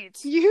 I'm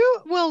great. You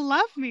will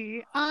love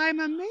me.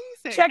 I'm amazing.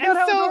 Check out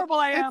how adorable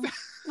I am.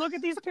 Look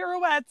at these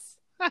pirouettes.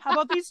 How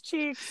about these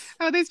cheeks?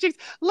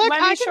 Look,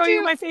 let me show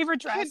you my favorite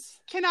dress.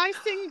 Can I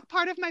sing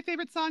part of my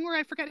favorite song where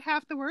I forget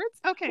half the words?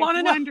 Okay,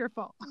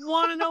 wonderful.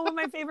 Want to know what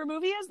my favorite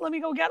movie is? Let me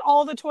go get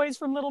all the toys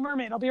from Little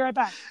Mermaid. I'll be right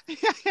back.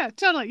 Yeah,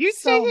 totally. You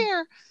stay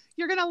here.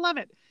 You're going to love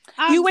it.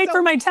 You wait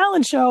for my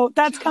talent show.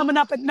 That's coming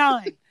up at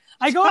 9.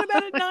 I go to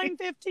bed at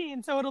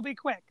 9:15, so it'll be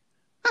quick.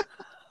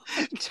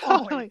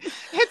 Totally.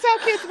 It's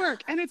how kids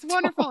work, and it's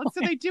wonderful. And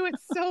so they do it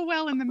so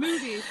well in the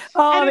movie.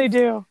 Oh, they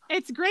do.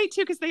 It's great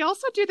too, because they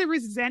also do the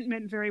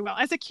resentment very well.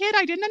 As a kid,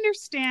 I didn't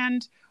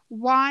understand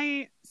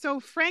why. So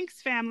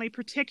Frank's family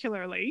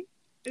particularly,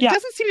 it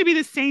doesn't seem to be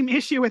the same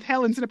issue with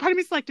Helen's, and a part of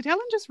me is like, did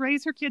Helen just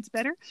raise her kids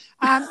better?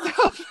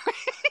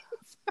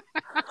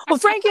 Well,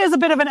 Frankie is a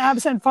bit of an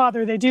absent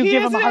father. They do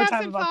give him a hard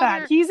time about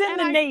that. He's in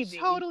the Navy.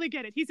 I totally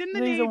get it. He's in the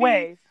Navy. He's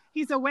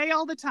He's away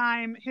all the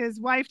time. His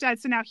wife died,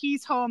 so now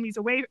he's home. He's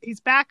away. He's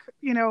back,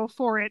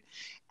 for it.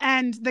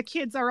 And the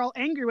kids are all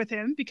angry with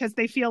him because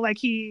they feel like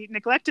he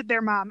neglected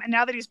their mom. And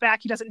now that he's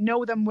back, he doesn't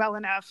know them well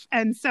enough.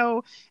 And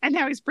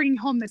now he's bringing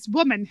home this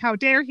woman. How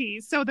dare he?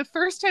 So the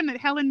first time that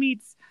Helen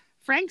meets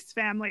Frank's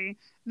family,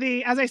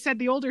 as I said,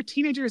 the older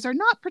teenagers are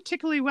not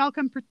particularly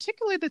welcome,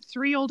 particularly the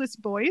 3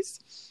 oldest boys.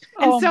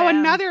 And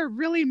another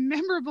really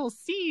memorable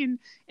scene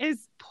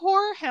is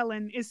poor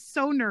Helen is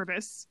so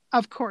nervous.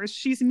 Of course,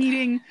 she's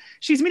meeting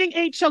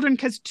 8 children,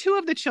 because 2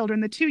 of the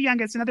children, the 2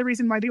 youngest, another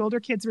reason why the older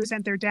kids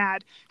resent their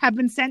dad, have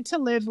been sent to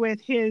live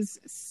with his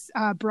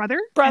brother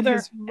and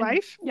his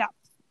wife.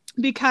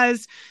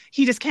 Because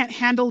he just can't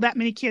handle that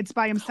many kids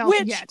by himself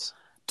yet.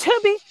 To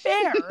be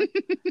fair,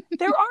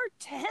 there are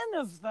 10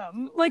 of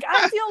them. Like,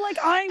 I feel like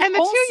and the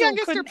also 2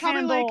 youngest are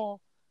probably like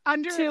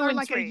under 2 or and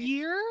like 3. a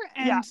year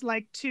and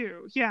like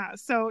 2. Yeah.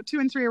 So 2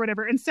 and 3 or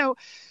whatever. And so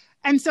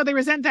they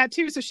resent that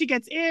too. So she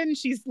gets in,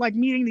 she's like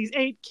meeting these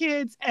 8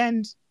 kids,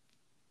 and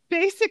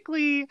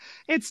basically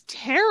it's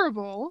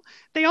terrible.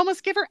 They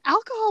almost give her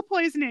alcohol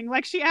poisoning.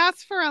 Like, she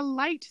asks for a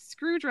light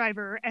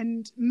screwdriver,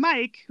 and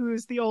Mike,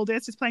 who's the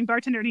oldest, is playing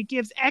bartender, and he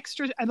gives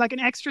an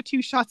extra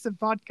 2 shots of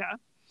vodka.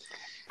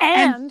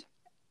 And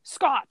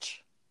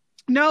scotch.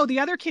 No, the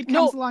other kid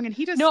comes along and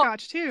he does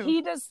scotch too.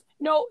 He does.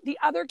 No, the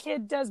other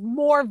kid does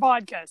more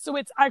vodka. So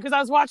it's because I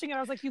was watching it,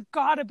 I was like, you've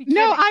got to be kidding.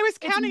 No, I was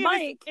counting.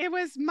 Mike. It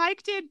was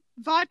Mike did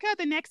vodka,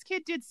 the next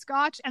kid did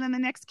scotch, and then the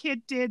next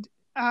kid did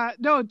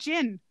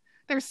gin.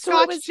 There's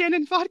scotch, gin,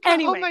 and vodka.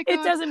 Anyway, oh my God.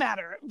 It doesn't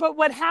matter. But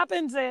what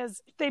happens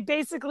is they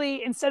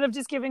basically, instead of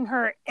just giving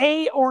her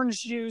a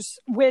orange juice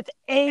with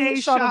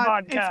a shot of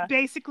vodka,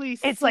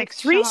 it's like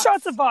 3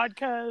 shots of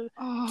vodka,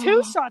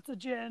 2 shots of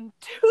gin,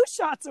 2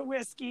 shots of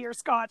whiskey or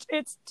scotch.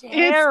 It's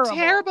terrible. It's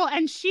terrible.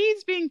 And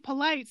she's being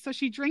polite, so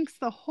she drinks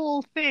the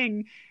whole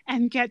thing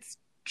and gets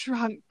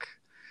drunk.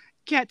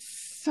 gets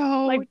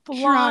so like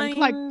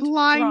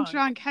blind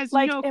drunk, has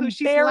like no clue.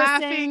 She's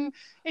laughing,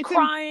 it's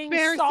crying,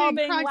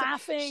 sobbing, crying.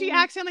 laughing. She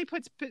accidentally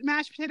puts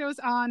mashed potatoes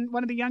on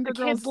one of the younger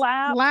girls'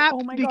 lap.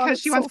 Oh my God,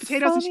 because she wants so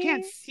potatoes funny. and she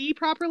can't see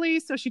properly,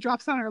 so she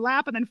drops it on her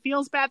lap and then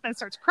feels bad, then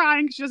starts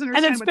crying because she doesn't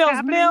understand and then what's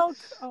happening. Milk.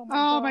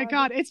 Oh my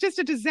God, it's just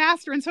a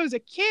disaster. And so as a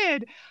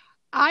kid,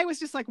 I was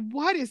just like,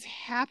 what is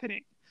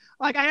happening?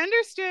 Like, I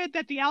understood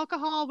that the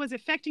alcohol was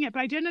affecting it, but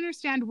I didn't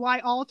understand why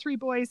all three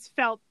boys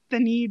felt the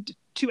need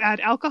to add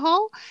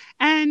alcohol.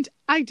 And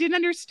I didn't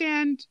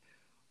understand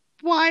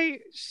why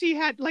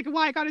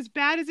why it got as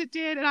bad as it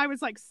did. And I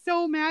was like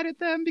so mad at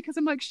them because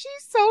I'm like, she's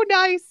so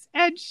nice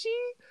and she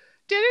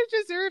didn't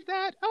deserve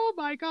that. Oh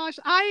my gosh.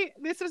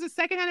 This was a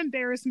secondhand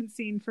embarrassment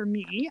scene for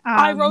me.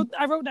 I wrote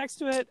next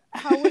to it,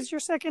 how was your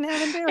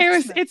secondhand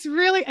embarrassment?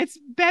 It's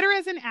better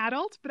as an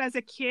adult, but as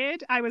a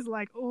kid, I was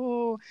like,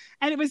 oh,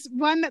 and it was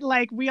one that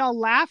like we all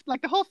laughed,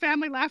 like the whole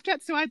family laughed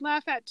at, so I'd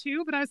laugh at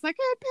too, but I was like,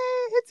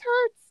 it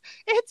hurts.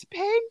 It's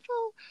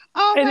painful.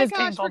 Oh my gosh,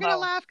 painful, we're going to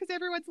laugh because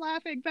everyone's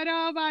laughing, but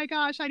oh my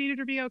gosh, I needed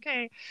her to be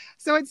okay.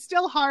 So it's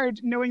still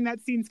hard knowing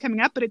that scene's coming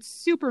up, but it's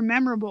super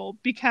memorable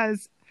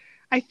because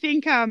I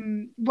think,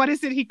 what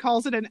is it? He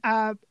calls it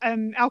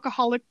an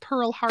alcoholic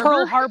Pearl Harbor.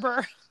 Pearl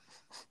Harbor.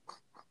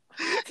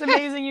 It's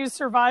amazing you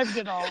survived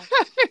it all.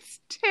 It's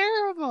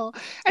terrible.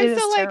 And it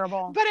is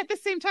terrible. But at the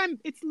same time,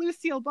 it's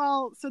Lucille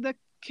Ball, so the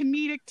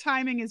comedic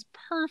timing is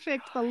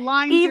perfect. The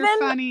lines are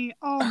funny.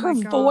 Oh my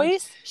God. Her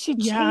voice, she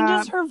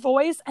changes her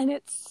voice, and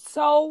it's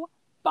so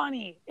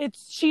funny.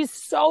 She's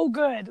so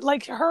good.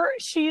 Like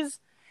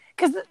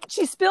because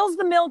she spills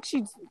the milk,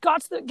 she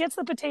gets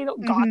the potato.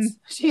 Mm-hmm.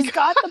 She's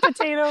got the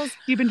potatoes.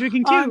 You've been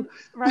drinking too,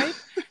 right?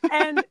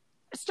 And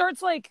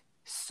starts like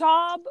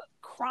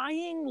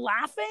crying,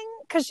 laughing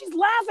because she's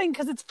laughing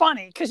because it's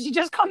funny because she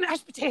just got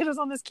mashed potatoes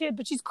on this kid,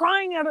 but she's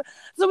crying out of.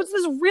 So it's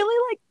this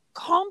really like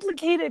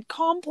complicated,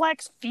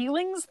 complex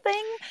feelings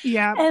thing.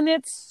 Yeah, and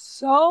it's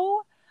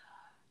so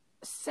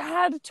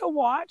sad to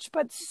watch,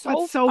 but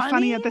so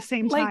funny at the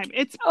same time.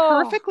 It's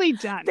perfectly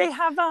done. They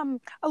have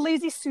a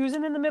Lazy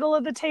Susan in the middle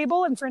of the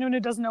table, and for anyone who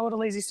doesn't know what a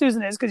Lazy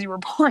Susan is, because you were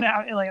born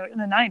out in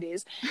the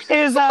 90s,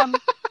 is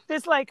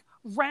this like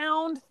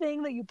round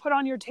thing that you put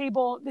on your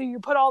table that you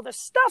put all the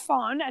stuff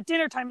on at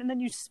dinner time, and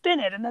then you spin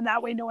it, and then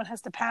that way no one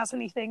has to pass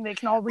anything. They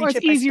can all reach it.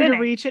 It's easier to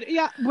reach it.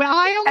 Yeah. Well,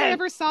 I only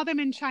ever saw them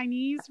in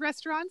Chinese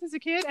restaurants as a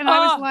kid, and I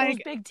was like,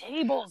 those big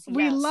tables.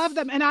 We love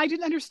them, and I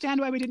didn't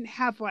understand why we didn't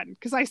have one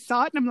because I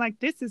saw it and I'm like,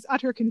 this is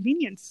utter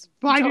convenience.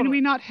 Why did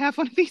we not have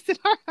one of these in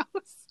our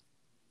house?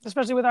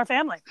 Especially with our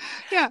family.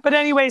 Yeah. But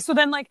anyway, so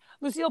then like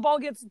Lucille Ball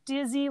gets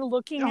dizzy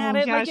looking at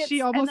it. Yeah,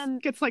 she almost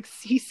gets like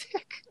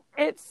seasick.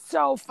 It's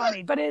so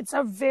funny, but it's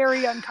a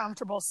very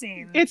uncomfortable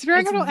scene. It's very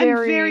uncomfortable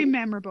and very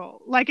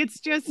memorable. Like, it's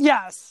just...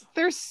 Yes.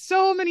 There's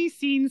so many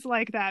scenes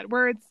like that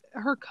where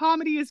her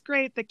comedy is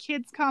great, the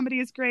kids'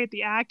 comedy is great,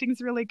 the acting's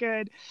really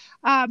good.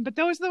 But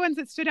those are the ones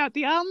that stood out.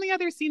 The only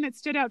other scene that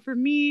stood out for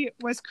me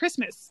was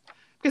Christmas.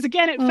 Because,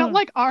 again, it felt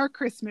like our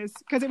Christmas.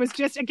 Because it was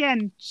just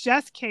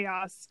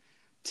chaos.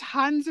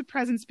 Tons of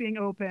presents being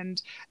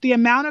opened. The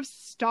amount of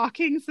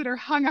stockings that are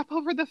hung up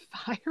over the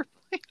fireplace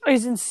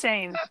is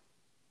insane.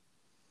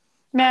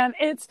 Man,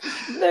 it's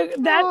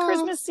that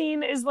Christmas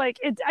scene is like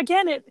it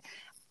again.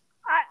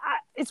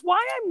 It's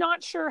why I'm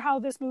not sure how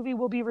this movie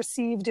will be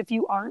received if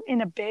you aren't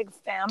in a big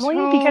family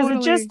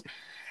because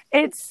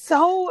it's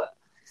so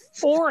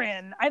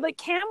foreign.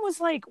 Cam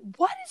was like,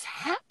 "What is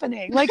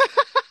happening?" Like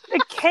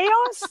the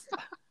chaos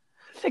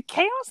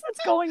that's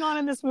going on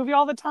in this movie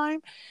all the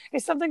time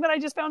is something that I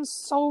just found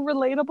so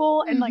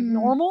relatable and like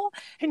normal.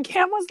 And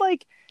Cam was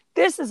like,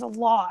 this is a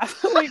lot.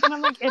 And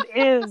I'm like, it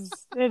is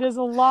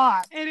a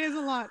lot. It is a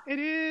lot. It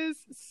is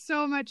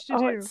so much to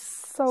do. It's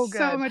so good.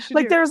 So much to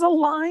do. There's a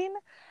line,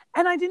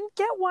 and I didn't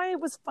get why it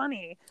was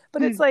funny,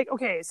 but it's like,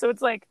 okay, so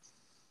it's like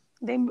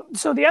one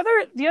of the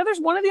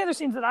other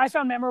scenes that I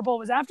found memorable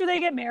was after they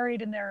get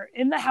married and they're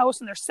in the house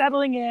and they're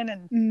settling in,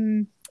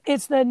 and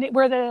it's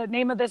where the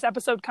name of this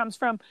episode comes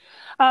from.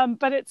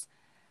 But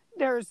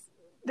they're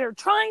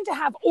trying to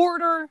have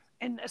order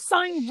and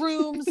assign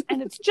rooms,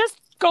 and it's just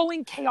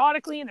going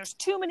chaotically, and there's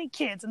too many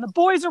kids, and the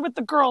boys are with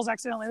the girls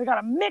accidentally. They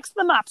got to mix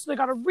them up, so they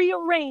got to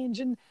rearrange,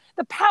 and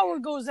the power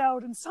goes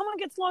out, and someone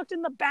gets locked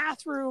in the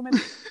bathroom, and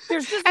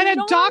there's just and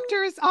a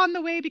doctor's on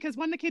the way because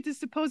one of the kids is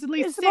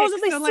supposedly sick.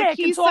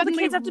 He's so all the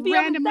kids have to be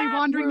randomly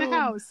wandering the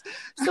house.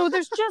 So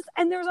there's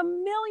a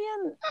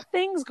million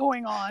things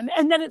going on,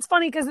 and then it's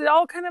funny because it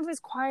all kind of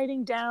is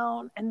quieting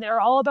down, and they're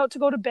all about to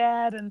go to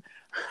bed, and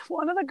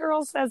one of the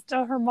girls says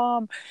to her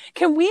mom,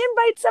 "Can we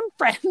invite some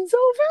friends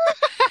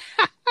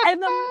over?" And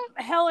then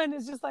Helen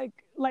is just like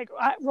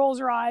rolls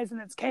her eyes,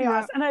 and it's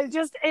chaos. And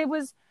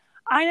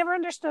I never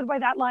understood why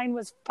that line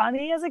was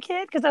funny as a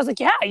kid, because I was like,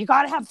 yeah, you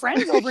got to have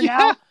friends over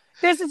now.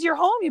 This is your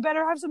home. You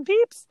better have some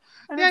peeps.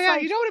 And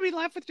you don't want to be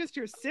left with just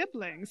your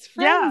siblings.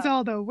 Friends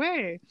all the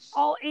way.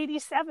 All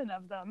 87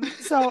 of them.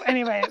 So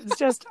anyway, it's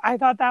just, I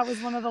thought that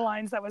was one of the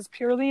lines that was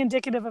purely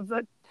indicative of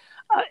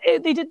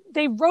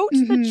They wrote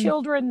the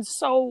children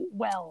so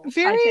well.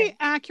 Very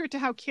accurate to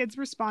how kids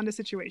respond to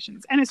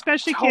situations, and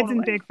especially kids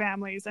in big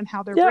families and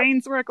how their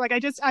brains work. Like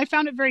I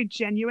found it very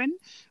genuine,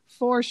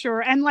 for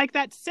sure. And like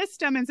that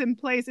system is in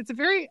place. It's a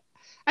very,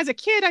 as a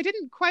kid, I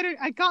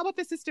got what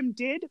the system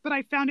did, but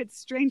I found it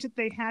strange that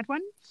they had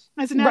one.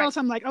 As an adult,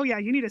 I'm like, oh yeah,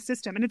 you need a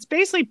system. And it's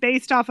basically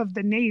based off of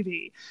the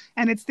Navy.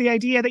 And it's the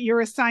idea that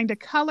you're assigned a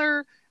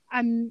color,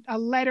 and a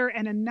letter,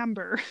 and a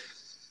number.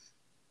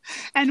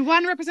 And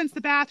one represents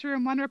the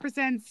bathroom, one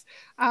represents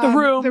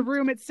the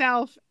room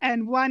itself,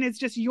 and one is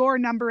just your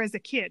number as a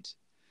kid.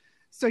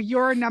 So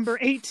you're number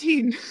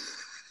 18.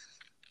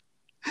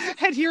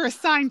 And you're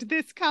assigned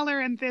this color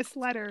and this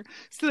letter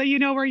so that you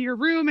know where your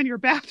room and your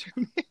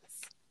bathroom is.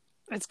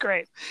 It's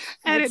great.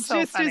 And it's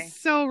just is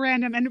so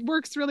random, and it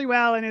works really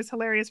well and is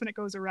hilarious when it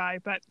goes awry.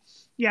 But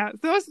yeah,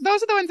 those are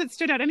the ones that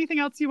stood out. Anything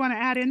else you want to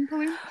add in,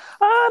 Pauline?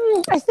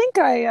 I think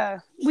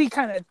we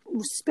kind of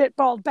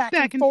spitballed back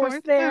and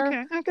forth there.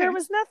 Okay. There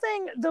was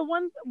nothing, the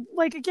one,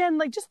 like, again,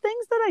 like just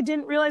things that I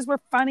didn't realize were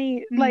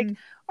funny. Like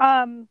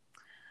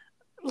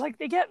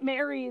they get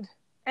married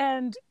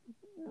and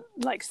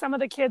like some of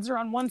the kids are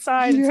on one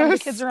side and some of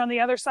the kids are on the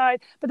other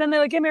side, but then they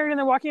like get married and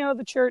they're walking out of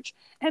the church,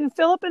 and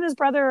Philip and his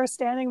brother are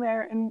standing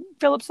there, and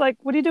Philip's like,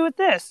 what do you do with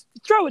this?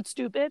 Throw it,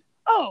 stupid.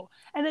 Oh,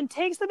 and then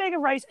takes the bag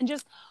of rice and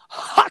just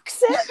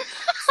hucks it.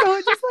 So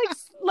it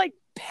just like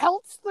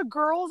pelts the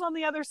girls on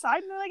the other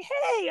side, and they're like,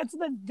 hey,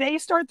 they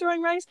start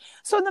throwing rice.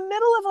 So in the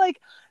middle of like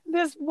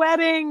this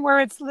wedding where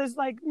it's this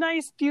like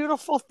nice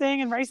beautiful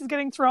thing and rice is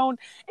getting thrown,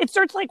 it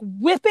starts like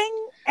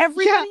whipping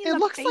everybody in the face. It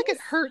looks like it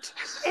hurt.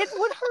 It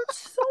would hurt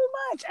so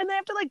much, and they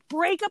have to like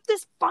break up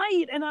this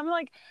fight, and I'm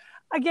like,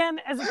 again,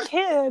 as a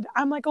kid,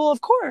 I'm like, well,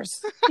 of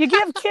course, you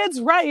give kids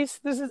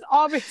rice. This is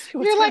obviously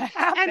what's going to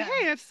happen. And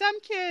hey, if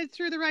some kid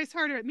threw the rice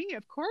harder at me,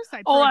 of course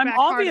I'd throw it back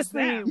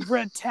obviously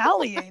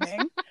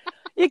retaliating.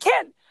 You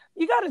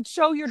got to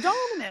show your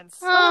dominance.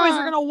 Otherwise,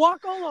 they're going to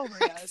walk all over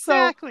you.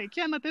 Exactly.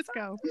 Can't let this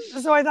go.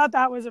 So I thought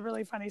that was a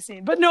really funny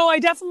scene. But no, I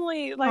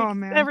definitely like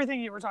everything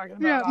you were talking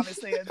about. Yeah.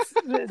 Obviously,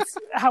 it's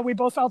how we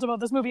both felt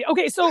about this movie.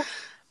 Okay, so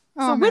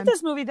with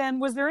this movie, then,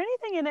 was there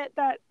anything in it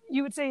that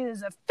you would say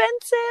is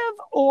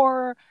offensive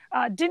or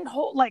didn't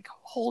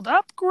hold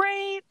up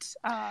great?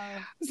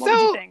 What would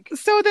you think?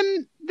 So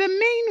the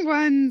main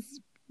ones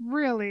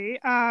really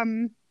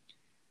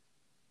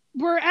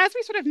were, as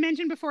we sort of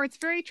mentioned before, it's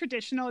very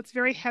traditional. It's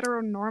very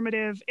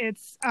heteronormative.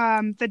 It's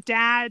the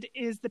dad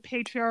is the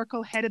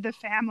patriarchal head of the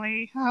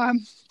family,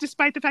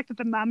 despite the fact that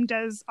the mom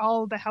does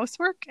all the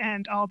housework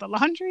and all the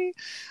laundry.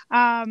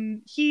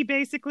 He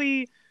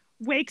basically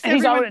wakes and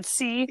everyone. He's out at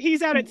sea.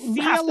 He's out at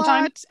sea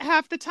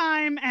half the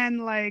time,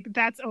 and like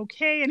that's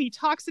okay. And he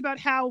talks about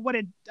how what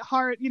a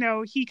hard,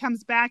 he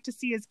comes back to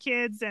see his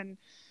kids, and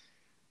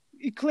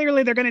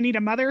clearly they're going to need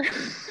a mother.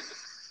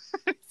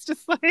 It's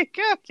just like,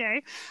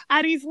 okay.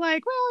 And he's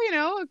like,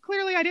 well,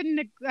 clearly I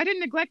didn't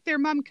neglect their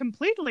mom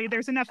completely.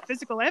 There's enough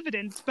physical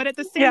evidence, but at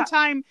the same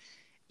time,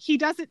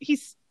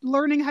 he's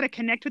learning how to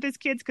connect with his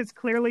kids because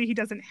clearly he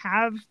doesn't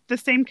have the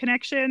same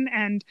connection.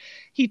 And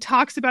he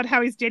talks about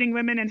how he's dating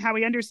women and how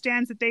he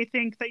understands that they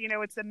think that,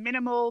 it's a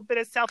minimal bit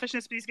of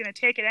selfishness, but he's going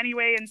to take it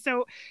anyway. And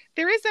so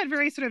there is that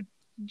very sort of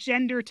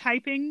gender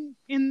typing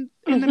in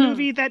the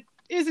movie that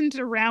isn't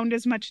around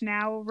as much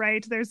now,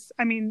 right?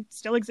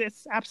 Still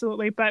exists,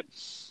 absolutely, but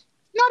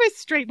not as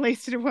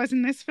straight-laced as it was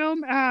in this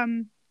film.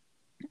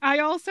 I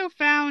also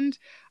found,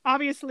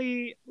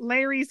 obviously,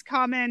 Larry's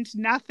comment,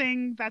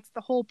 nothing, that's the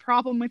whole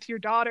problem with your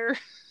daughter.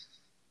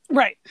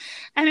 Right.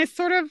 And it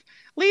sort of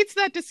leads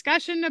to that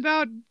discussion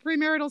about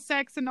premarital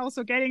sex and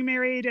also getting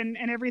married and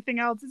everything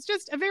else. It's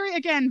just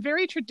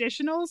very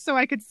traditional, so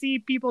I could see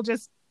people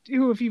just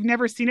who, if you've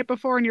never seen it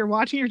before and you're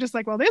watching, you're just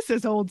like, well, this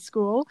is old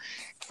school.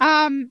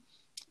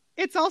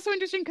 It's also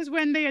interesting because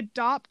when they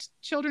adopt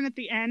children at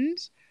the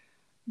end,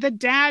 the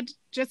dad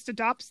just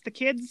adopts the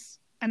kids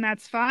and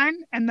that's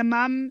fine. And the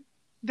mom,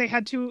 they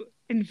had to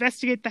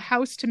investigate the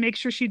house to make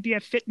sure she'd be a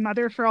fit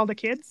mother for all the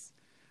kids.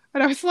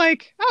 And I was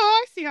like,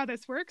 oh, I see how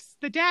this works.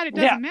 The dad, it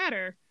doesn't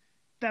matter.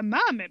 The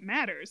mom, it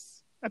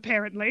matters,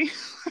 apparently.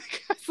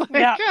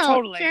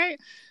 Totally. Okay,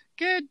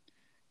 good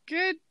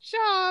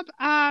job.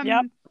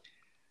 Yep.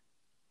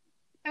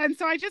 And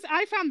so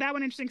I found that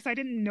one interesting because I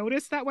didn't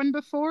notice that one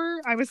before.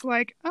 I was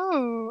like,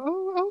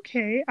 oh,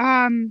 okay.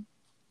 And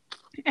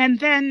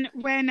then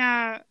when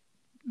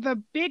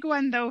the big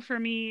one though for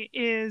me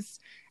is,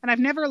 and I've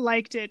never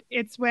liked it,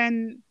 it's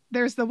when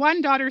there's the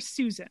one daughter,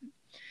 Susan,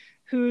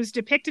 who's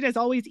depicted as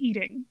always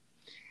eating,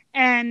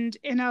 and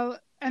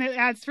it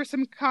adds for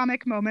some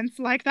comic moments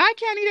like, I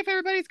can't eat if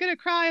everybody's going to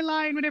cry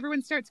line when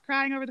everyone starts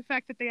crying over the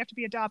fact that they have to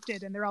be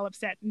adopted and they're all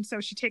upset. And so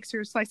she takes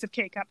her slice of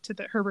cake up to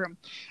her room.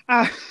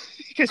 Her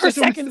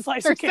second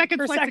slice of cake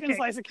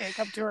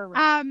up to her room.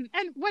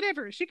 And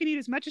whatever, she can eat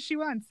as much as she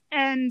wants.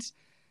 And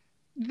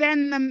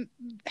then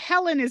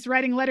Helen is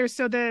writing letters.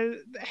 So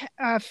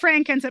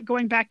Frank ends up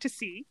going back to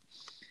sea.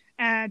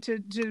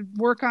 to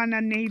work on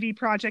a Navy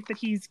project that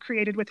he's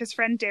created with his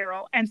friend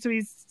Daryl. And so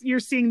you're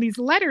seeing these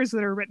letters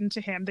that are written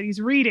to him that he's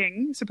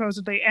reading,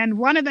 supposedly. And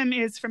one of them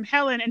is from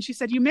Helen. And she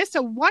said, "You missed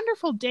a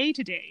wonderful day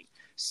today.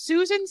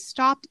 Susan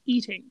stopped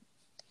eating."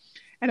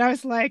 And I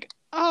was like,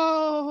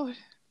 oh,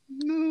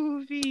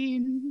 movie,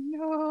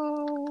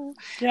 no.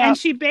 Yeah. And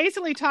she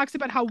basically talks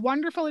about how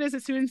wonderful it is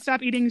that Susan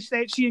stopped eating.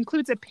 She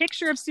includes a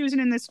picture of Susan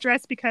in this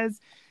dress because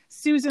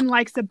Susan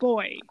likes a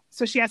boy,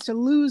 so she has to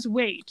lose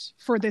weight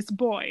for this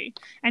boy.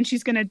 And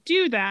she's going to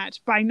do that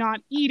by not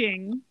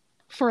eating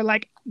for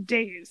like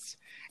days.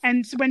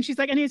 And when she's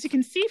like, and as you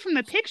can see from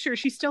the picture,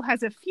 she still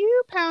has a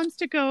few pounds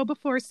to go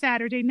before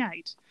Saturday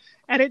night.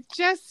 And it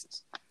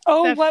just...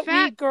 what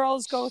we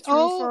girls go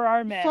through for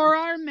our men. For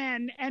our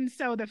men. And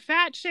so the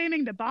fat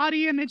shaming, the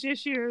body image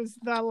issues,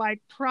 the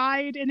like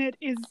pride in it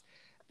is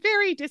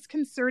very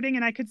disconcerting,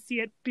 and I could see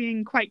it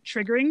being quite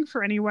triggering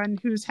for anyone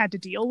who's had to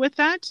deal with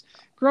that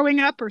growing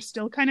up or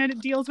still kind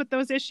of deals with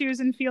those issues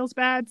and feels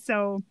bad.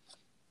 So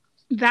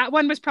that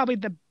one was probably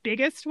the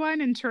biggest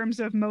one in terms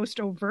of most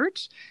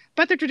overt.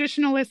 But the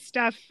traditionalist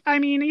stuff, I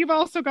mean, you've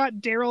also got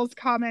Daryl's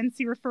comments.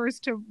 He refers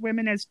to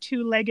women as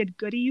two-legged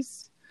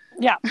goodies.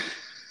 Yeah.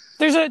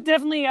 There's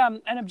definitely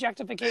an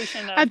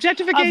objectification of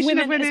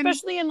women,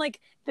 especially in like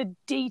the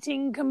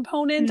dating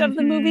component of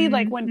the movie.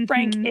 Like when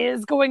Frank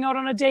is going out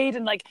on a date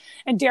and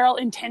Daryl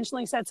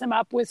intentionally sets him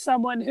up with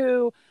someone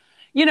who,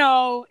 you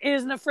know,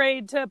 isn't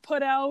afraid to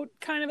put out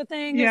kind of a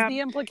thing is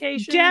the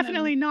implication.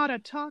 Definitely not a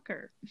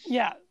talker.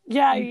 Yeah.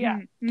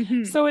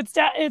 So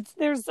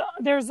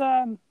there's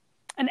an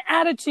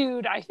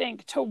attitude, I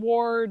think,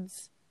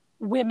 towards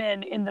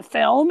women in the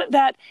film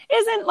that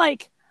isn't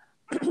like...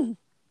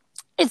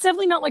 It's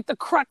definitely not like the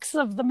crux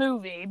of the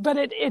movie, but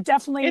it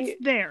definitely...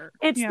 It's there.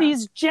 It's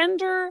these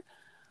gender...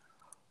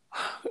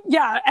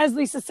 Yeah, as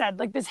Lisa said,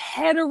 like this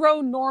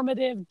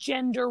heteronormative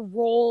gender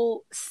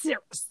role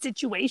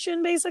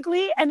situation,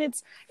 basically. And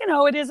it's, you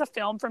know, it is a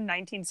film from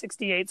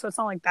 1968, so it's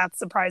not like that's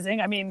surprising.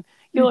 I mean,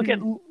 you look at,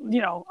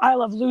 you know, I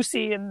Love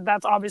Lucy, and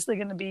that's obviously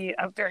going to be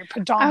a very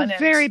predominant... A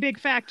very big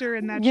factor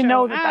in that show. You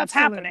know that's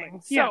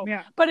happening. So,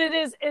 but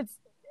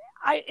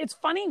it's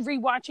funny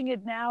rewatching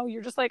it now.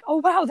 You're just like, oh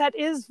wow, that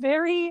is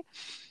very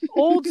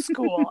old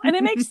school, and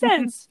it makes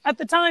sense. At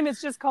the time,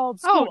 it's just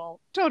called school. Oh,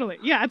 totally.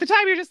 Yeah, at the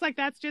time, you're just like,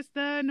 that's just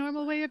the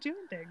normal way of doing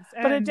things.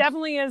 But it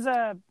definitely is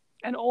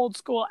an old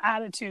school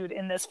attitude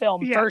in this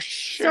film for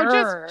sure.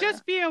 So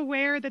just be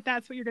aware that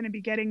that's what you're going to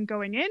be getting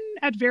going in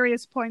at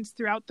various points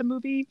throughout the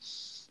movie.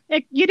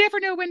 You never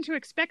know when to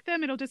expect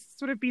them. It'll just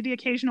sort of be the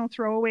occasional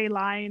throwaway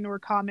line or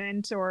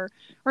comment or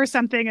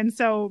something. And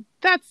so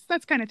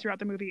that's kind of throughout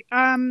the movie.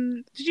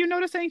 Did you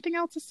notice anything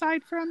else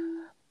aside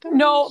from those?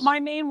 No,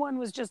 my main one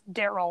was just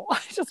Daryl. I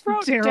just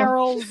wrote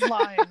Daryl's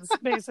lines,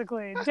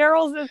 basically.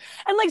 Daryl's,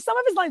 and like some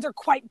of his lines are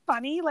quite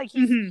funny. Like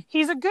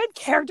he's a good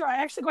character. I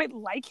actually quite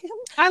like him.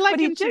 I like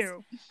him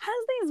too.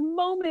 Has these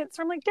moments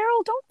where I'm like,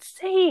 Daryl, don't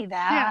say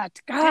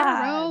that. Yeah. God.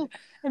 Daryl,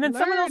 and then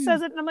someone else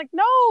says it, and I'm like,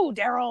 no,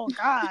 Daryl,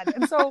 God.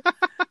 And so,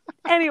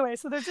 anyway,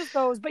 so there's just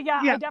those. But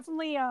I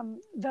definitely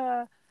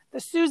the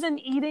Susan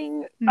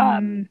eating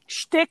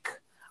shtick.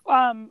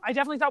 I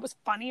definitely thought was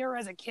funnier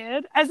as a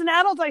kid. As an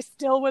adult, I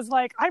still was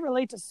like, I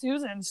relate to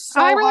Susan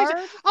hard.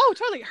 Oh,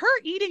 totally. Her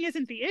eating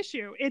isn't the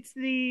issue. It's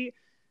the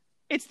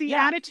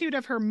attitude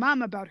of her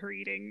mom about her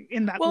eating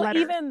in that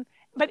letter.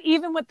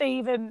 Even what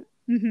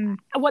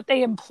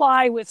they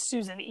imply with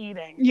Susan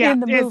eating in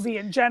the movie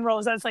in general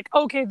is that it's like,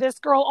 okay, this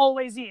girl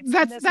always eats.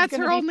 That's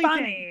her only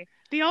thing.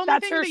 The only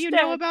thing that you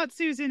know about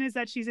Susan is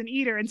that she's an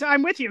eater. And so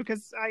I'm with you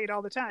because I eat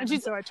all the time.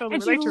 And so I totally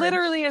relate to her. And she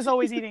literally is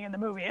always eating in the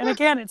movie. And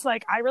again, it's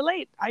like, I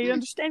relate. I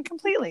understand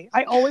completely.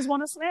 I always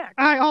want a snack.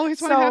 I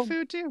always want to have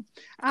food too.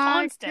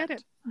 Constant. I get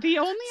it. The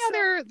only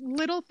other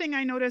little thing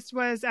I noticed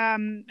was,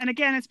 and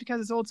again, it's because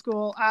it's old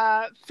school,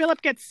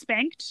 Philip gets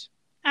spanked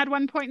at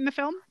one point in the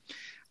film.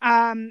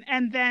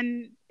 And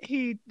then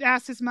he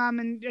asks his mom,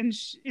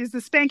 is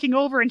the spanking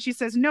over? And she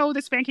says, no,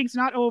 the spanking's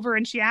not over.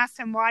 And she asks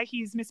him why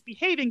he's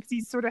misbehaving because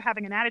he's sort of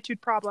having an attitude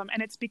problem.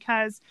 And it's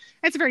because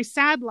it's a very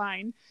sad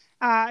line.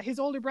 His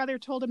older brother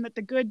told him that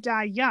the good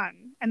die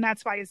young, and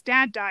that's why his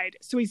dad died.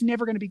 So he's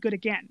never going to be good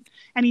again.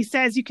 And he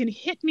says, you can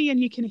hit me and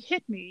you can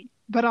hit me,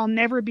 but I'll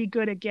never be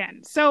good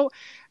again. So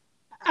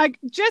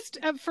just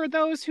for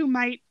those who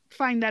might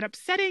find that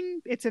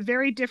upsetting, it's a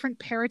very different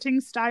parenting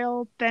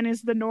style than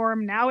is the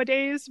norm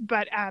nowadays.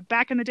 But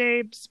back in the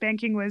day,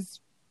 spanking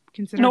was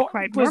considered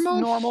quite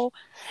normal.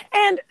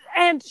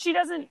 And she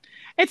doesn't.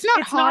 It's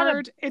not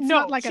hard. It's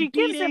not like a beating.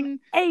 She gives him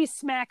a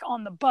smack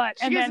on the butt,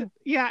 and then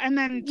you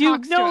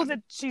know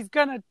that she's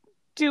gonna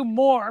do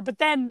more. But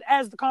then,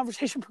 as the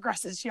conversation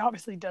progresses, she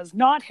obviously does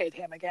not hit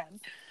him again.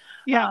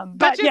 Yeah,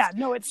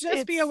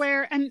 it's be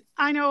aware. And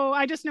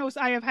I just know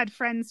I have had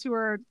friends who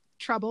are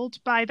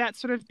troubled by that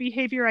sort of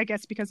behavior, I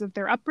guess because of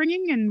their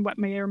upbringing and what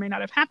may or may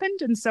not have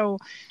happened. And so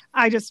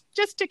I just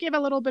to give a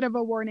little bit of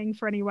a warning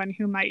for anyone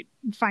who might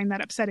find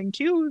that upsetting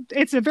too.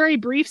 It's a very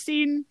brief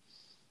scene,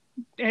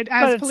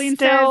 As Pauline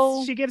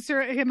says, she gives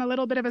him a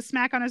little bit of a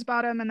smack on his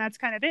bottom, and that's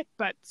kind of it.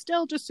 But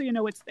still, just so you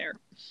know, it's there.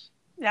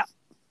 Yeah.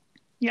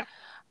 Yeah.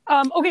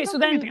 Okay, so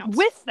then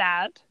with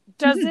that,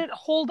 does it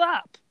hold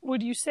up?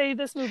 Would you say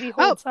this movie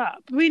holds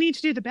up? We need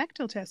to do the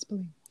Bechdel test,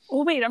 Pauline.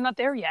 Oh, wait, I'm not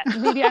there yet.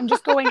 Maybe I'm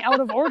just going out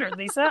of order,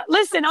 Lisa.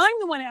 Listen, I'm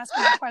the one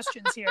asking the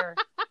questions here.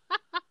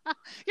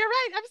 You're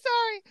right. I'm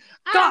sorry.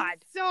 God.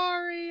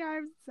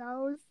 I'm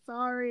so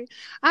sorry.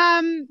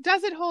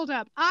 Does it hold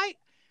up?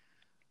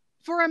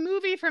 For a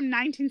movie from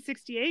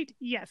 1968,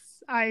 yes,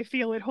 I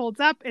feel it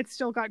holds up. It's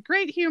still got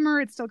great humor.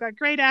 It's still got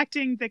great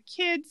acting. The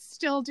kids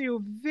still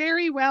do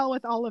very well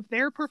with all of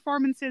their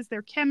performances,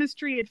 their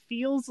chemistry. It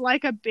feels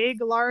like a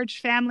big, large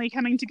family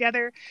coming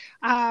together.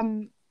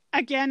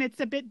 Again, it's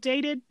a bit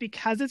dated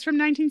because it's from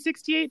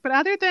 1968, but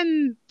other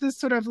than the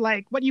sort of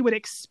like what you would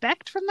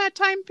expect from that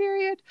time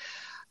period,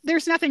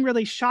 there's nothing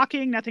really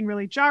shocking, nothing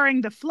really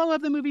jarring. The flow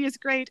of the movie is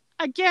great.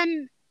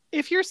 Again,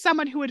 if you're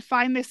someone who would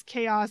find this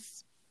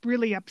chaos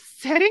really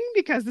upsetting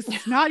because this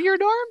is not your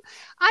norm,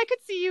 I could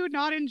see you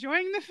not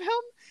enjoying the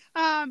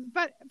film.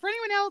 But for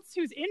anyone else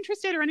who's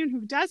interested, or anyone who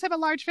does have a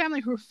large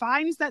family who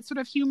finds that sort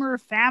of humor,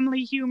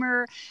 family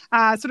humor,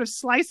 sort of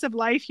slice of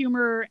life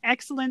humor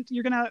excellent,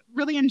 you're going to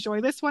really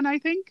enjoy this one, I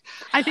think.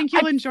 I think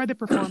you'll enjoy the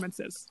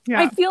performances.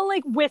 Yeah. I feel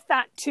like with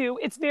that too,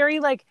 it's very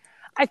like,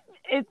 I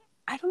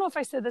don't know if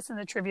I said this in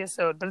the trivia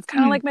episode, but it's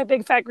kind of like My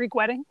Big Fat Greek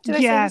Wedding. Did I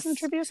say this in the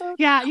trivia episode?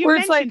 Yeah, you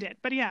mentioned it,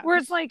 but yeah. Where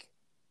it's like,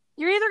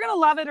 you're either going to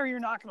love it or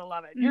you're not going to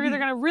love it. You're either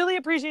going to really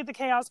appreciate the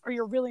chaos or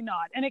you're really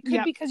not. And it could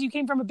be because you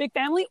came from a big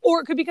family, or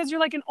it could be because you're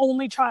like an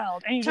only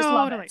child and you just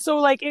love it. So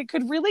like it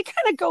could really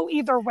kind of go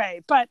either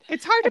way. But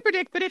it's hard to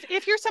predict. But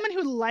if you're someone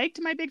who liked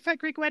My Big Fat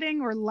Greek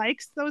Wedding or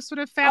likes those sort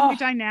of family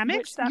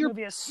dynamics,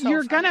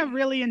 you're going to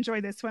really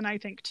enjoy this one, I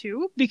think,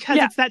 too, because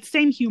it's that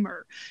same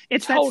humor.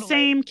 It's that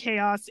same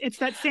chaos. It's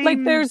that same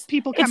like there's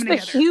people coming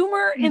together. It's the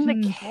humor in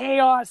the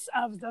chaos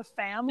of the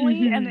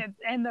family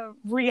and the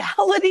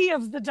reality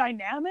of the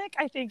dynamic,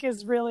 I think,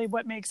 is really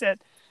what makes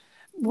it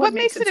so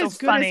as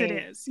good funny. As it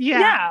is.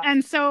 Yeah.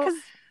 And so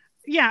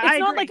it's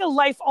not like a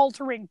life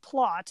altering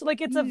plot. Like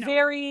it's a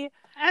very,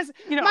 as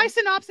my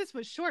synopsis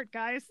was short,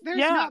 guys. There's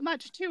not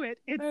much to it.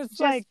 It's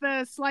just like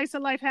the slice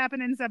of life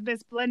happenings of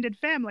this blended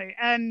family.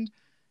 And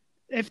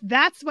if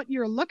that's what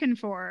you're looking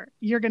for,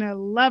 you're going to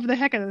love the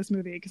heck out of this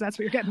movie, because that's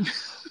what you're getting.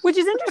 Which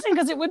is interesting,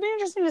 because it would be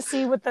interesting to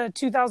see what the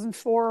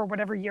 2004 or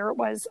whatever year it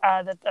was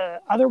that the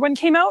other one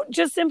came out,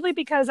 just simply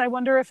because I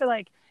wonder if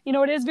it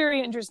it is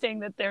very interesting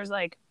that there's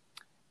like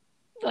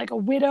a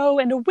widow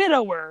and a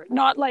widower,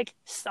 not like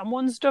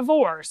someone's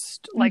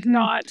divorced, like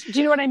not, do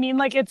you know what I mean?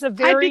 Like it's a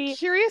very... I'd be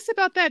curious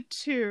about that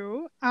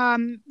too.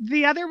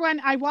 The other one,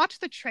 I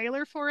watched the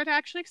trailer for it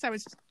actually,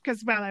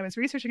 because while I was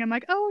researching, I'm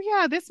like, oh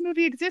yeah, this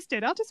movie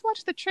existed. I'll just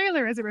watch the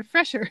trailer as a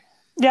refresher.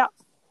 Yeah.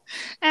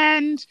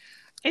 And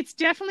it's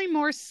definitely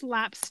more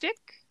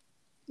slapstick,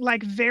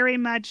 like very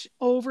much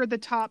over the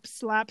top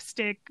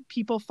slapstick,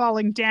 people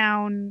falling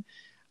down,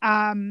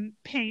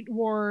 paint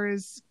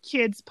wars,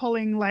 kids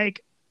pulling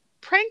like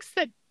pranks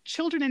that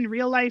children in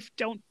real life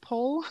don't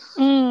pull,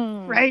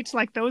 right?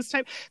 Like those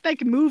type,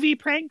 like movie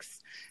pranks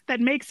that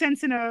make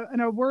sense in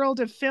a world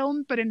of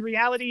film, but in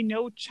reality,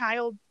 no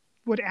child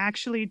would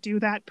actually do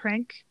that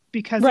prank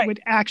because it would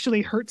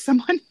actually hurt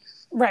someone.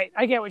 Right.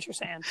 I get what you're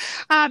saying.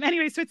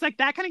 Anyway, so it's like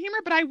that kind of humor,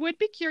 but I would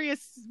be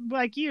curious,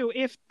 like you,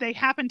 if they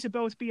happen to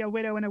both be a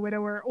widow and a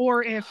widower,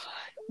 or if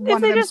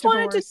they just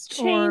wanted to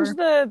change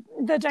the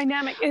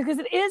dynamic, because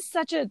it is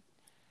such a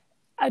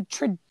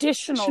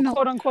traditional,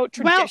 quote unquote,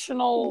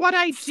 traditional. What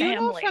I do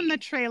know from the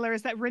trailer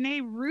is that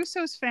Rene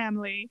Russo's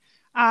family,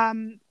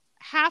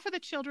 half of the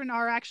children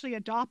are actually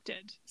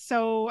adopted.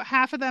 So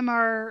half of them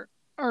are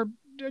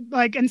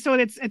like, and so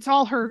it's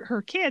all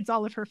her kids,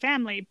 all of her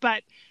family,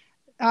 but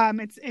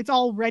it's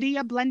already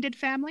a blended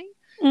family.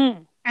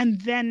 And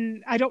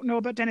then I don't know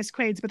about Dennis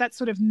Quaid's, but that's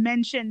sort of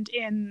mentioned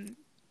in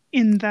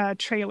the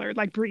trailer,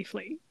 like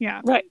briefly. Yeah.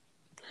 Right.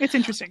 It's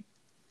interesting.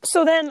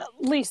 So then,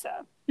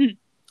 Lisa,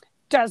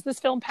 does this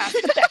film pass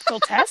the Bechdel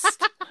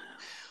test?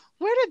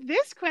 Where did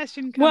this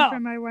question come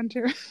from, I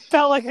wonder?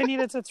 Felt like I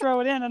needed to throw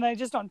it in, and I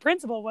just on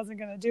principle wasn't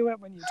going to do it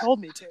when you told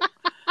me to.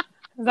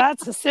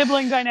 That's a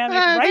sibling dynamic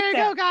right there.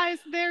 There you go, guys.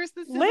 There's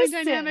the sibling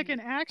dynamic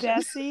in action.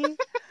 Bessie.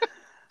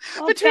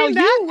 I'll tell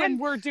you when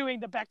we're doing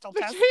the Bechdel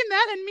test. Between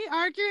that and me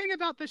arguing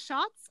about the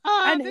shots,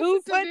 and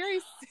who put,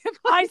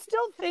 I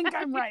still think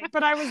I'm right,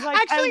 but I was like,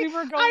 actually, as we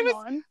were going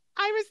on,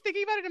 I was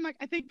thinking about it. I'm like,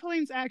 I think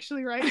Pauline's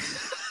actually right.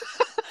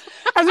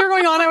 As we were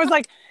going on, I was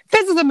like,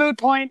 this is a moot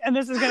point, and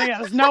this is going to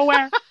get us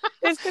nowhere.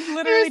 This could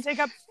literally take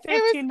up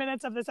 15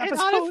 minutes of this episode. It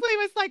honestly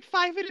was like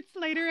 5 minutes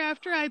later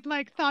after I'd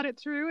like thought it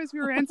through as we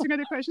were answering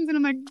other questions, and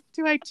I'm like,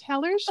 do I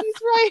tell her she's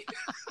right,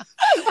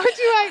 or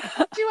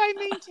do I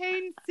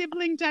maintain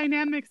sibling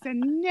dynamics and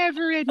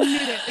never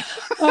admit it?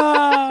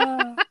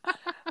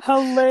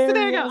 Hilarious. So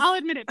there you go. I'll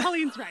admit it.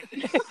 Pauline's right.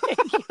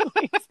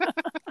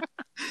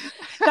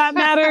 That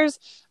matters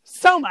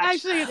so much.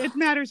 Actually, it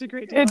matters a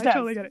great deal. I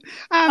totally get it.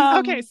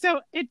 Okay,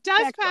 so it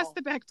does pass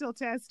the Bechdel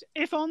test,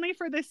 if only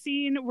for the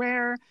scene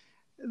where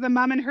the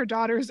mom and her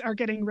daughters are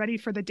getting ready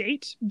for the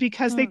date,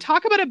 because they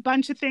talk about a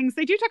bunch of things.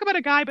 They do talk about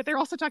a guy, but they're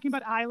also talking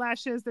about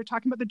eyelashes. They're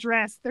talking about the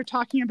dress. They're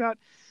talking about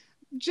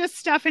just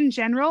stuff in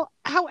general.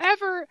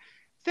 However,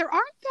 there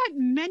aren't that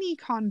many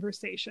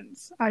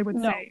conversations, I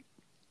would say.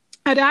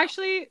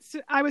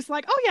 I was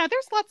like, oh yeah,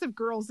 there's lots of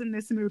girls in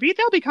this movie.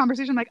 There'll be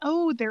conversation. Like,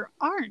 oh, there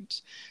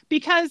aren't.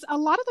 Because a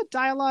lot of the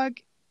dialogue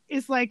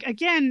is like,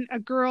 again, a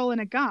girl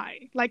and a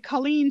guy. Like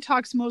Colleen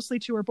talks mostly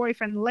to her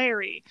boyfriend,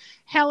 Larry.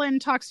 Helen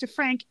talks to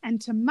Frank and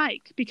to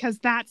Mike, because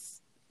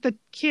that's the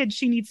kid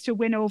she needs to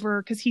win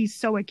over, because he's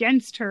so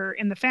against her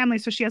in the family.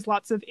 So she has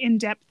lots of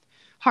in-depth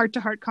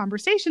heart-to-heart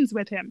conversations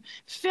with him.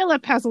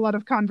 Philip has a lot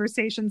of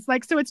conversations.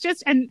 Like, so it's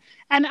just, and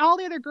all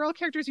the other girl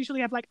characters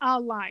usually have like a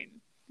line,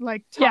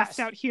 like tossed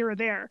out here or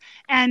there.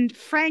 And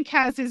Frank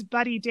has his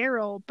buddy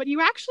Daryl, but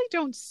you actually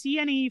don't see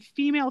any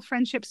female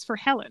friendships for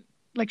Helen.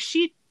 Like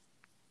she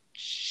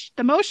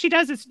the most she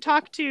does is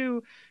talk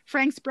to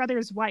Frank's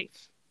brother's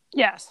wife.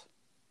 Yes.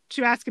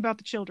 To ask about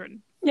the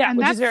children. Yeah, and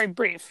which is very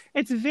brief.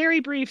 It's very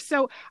brief.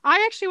 So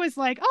I actually was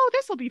like, oh,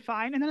 this will be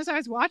fine. And then as I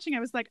was watching, I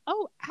was like,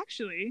 oh,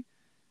 actually,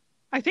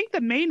 I think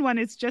the main one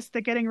is just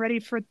the getting ready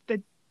for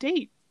the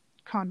date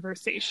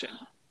conversation.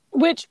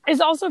 Which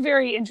is also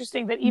very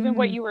interesting, that even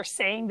what you were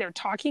saying they're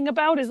talking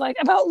about is like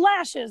about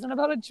lashes and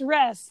about a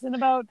dress and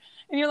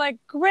you're like,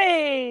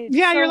 great.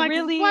 Yeah, so you're like,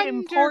 really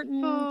wonderful.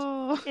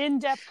 Important,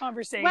 in-depth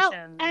conversations. Well,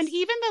 and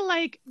even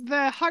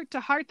the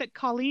heart-to-heart that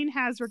Colleen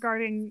has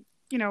regarding,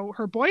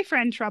 her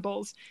boyfriend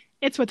troubles,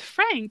 it's with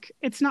Frank,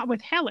 it's not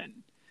with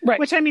Helen. Right.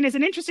 Which, I mean, is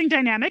an interesting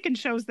dynamic and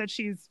shows that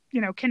she's,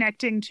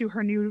 connecting to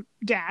her new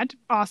dad.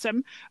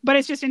 Awesome. But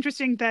it's just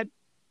interesting that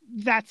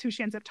that's who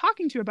she ends up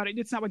talking to about it.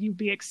 It's not what you'd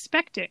be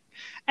expecting.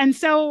 And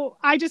so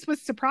I just was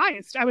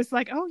surprised. I was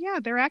like, oh yeah,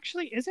 there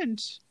actually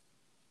isn't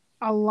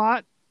a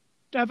lot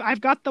of,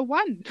 I've got the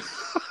one.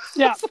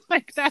 Yeah.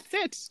 Like, that's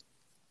it.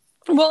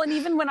 Well, and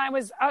even when I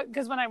was,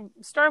 because when I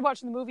started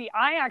watching the movie,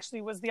 I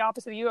actually was the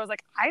opposite of you. I was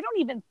like, I don't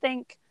even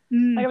think,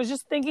 like I was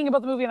just thinking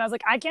about the movie and I was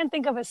like, I can't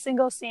think of a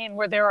single scene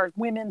where there are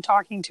women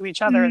talking to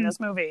each other in this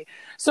movie.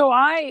 So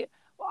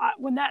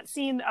when that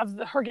scene of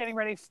her getting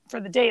ready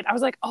for the date, I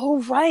was like,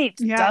 oh, right.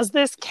 Yeah. Does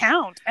this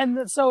count?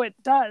 And so it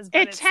does.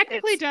 But it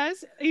technically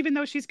does, even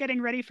though she's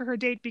getting ready for her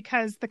date,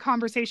 because the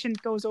conversation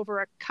goes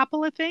over a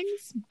couple of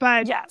things.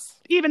 But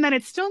even then,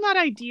 it's still not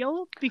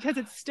ideal, because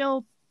it's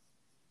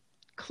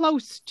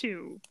close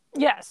to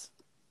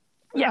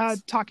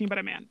talking about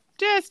a man.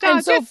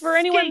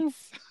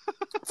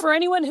 For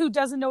anyone who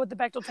doesn't know what the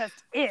Bechdel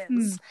test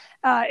is,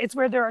 it's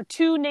where there are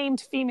two named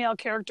female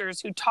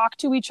characters who talk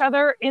to each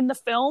other in the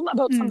film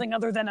about something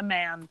other than a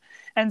man,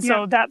 and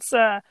so that's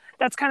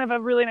kind of a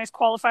really nice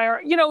qualifier.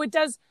 It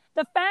does,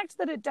 the fact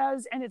that it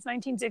does, and it's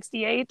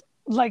 1968.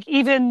 Like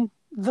even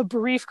the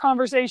brief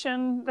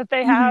conversation that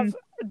they have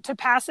to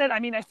pass it. I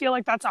mean, I feel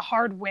like that's a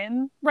hard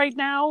win right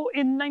now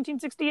in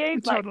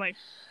 1968. Totally. Like,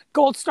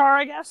 gold star,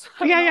 I guess.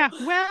 Yeah.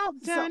 Well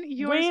done.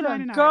 Yours, way to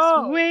mine, and go,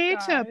 ours. Way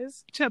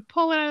guys. to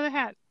pull it out of the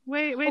hat.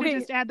 Way to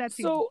just add that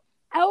scene. So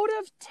out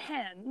of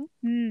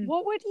 10,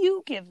 what would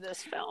you give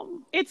this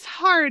film? It's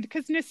hard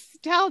because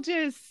nostalgia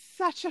is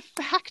such a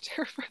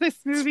factor for this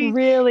movie. It's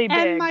really big.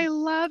 And my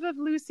love of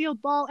Lucille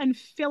Ball and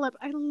Philip.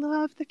 I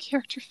love the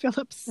character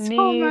Philip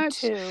so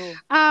much. Me too.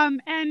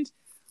 And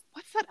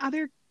what's that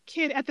other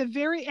kid at the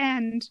very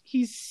end?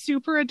 He's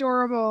super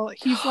adorable.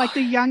 He's like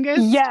the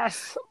youngest.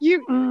 Yes.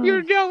 You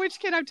know which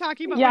kid I'm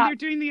talking about when you're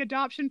doing the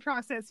adoption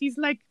process. He's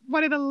like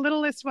one of the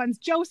littlest ones,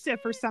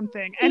 Joseph or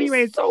something.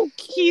 Anyways, so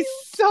cute. He's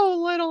so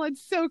little and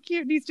so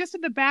cute. And he's just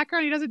in the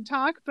background. He doesn't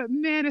talk, but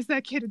man, is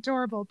that kid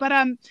adorable. But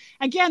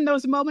again,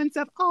 those moments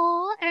of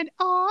awe,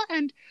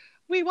 and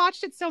we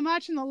watched it so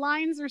much, and the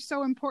lines are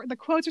so important. The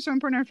quotes are so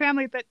important in our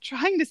family that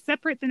trying to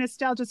separate the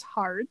nostalgia is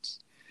hard.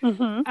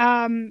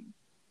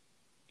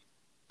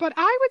 But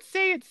I would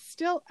say it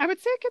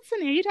gets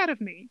an 8 out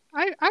of me.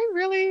 I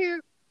really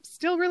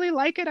still really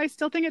like it. I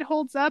still think it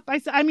holds up.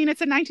 I mean,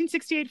 it's a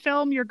 1968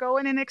 film. You're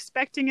going in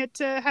expecting it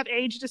to have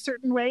aged a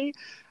certain way.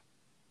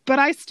 But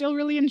I still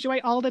really enjoy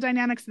all the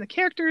dynamics of the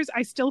characters.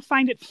 I still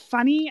find it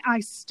funny.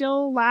 I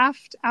still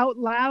laughed out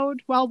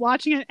loud while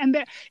watching it. And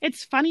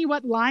it's funny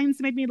what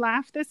lines made me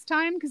laugh this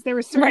time, because there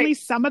were certainly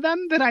some of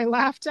them that I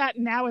laughed at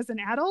now as an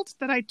adult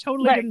that I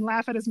totally didn't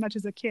laugh at as much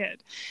as a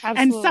kid.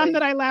 Absolutely. And some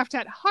that I laughed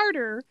at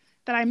harder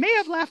that I may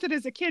have laughed at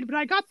as a kid, but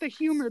I got the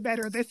humor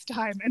better this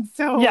time. And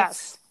so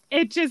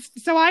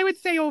so I would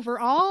say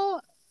overall,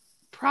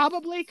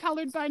 probably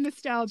colored by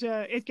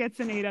nostalgia, it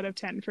gets an 8 out of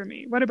 10 for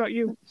me. What about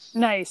you?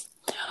 Nice.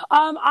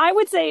 I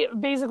would say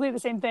basically the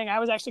same thing. I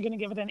was actually going to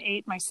give it an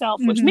 8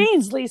 myself, which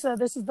means, Lisa,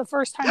 this is the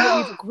first time that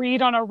we've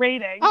agreed on a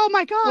rating. Oh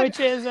my God. Which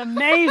is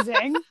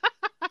amazing.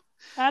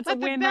 That's a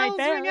win right there. Let the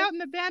bells ring out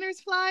and the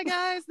banners fly,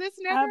 guys. This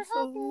never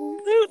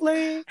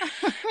Absolutely.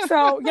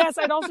 So yes,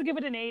 I'd also give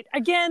it an 8.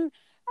 Again,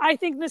 I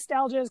think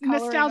nostalgia is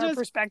coloring our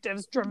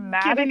perspectives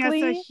dramatically.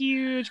 Giving us a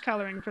huge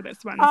coloring for this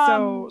one.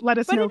 So let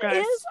us know,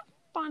 guys.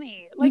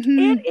 funny. Like,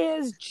 it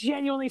is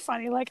genuinely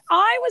funny. Like,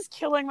 I was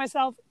killing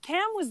myself.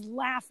 Cam was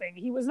laughing.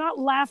 He was not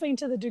laughing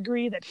to the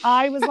degree that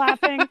I was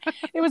laughing.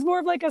 It was more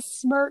of like a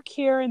smirk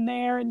here and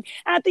there. And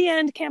at the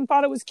end, Cam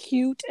thought it was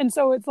cute. And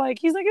so it's like,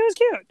 he's like, it was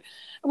cute.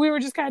 We were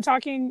just kind of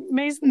talking,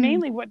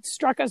 mainly what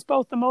struck us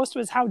both the most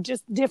was how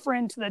just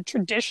different the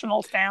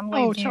traditional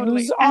family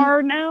views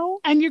are now.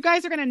 And you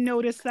guys are going to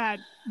notice that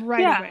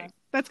right away.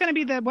 That's going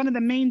to be one of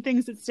the main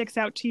things that sticks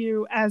out to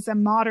you as a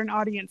modern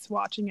audience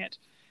watching it.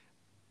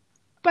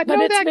 But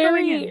it's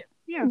very,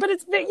 but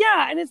it's,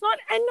 and it's not,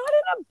 and not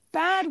in a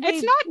bad way.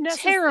 It's not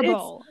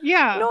terrible.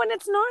 No, and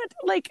it's not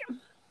like,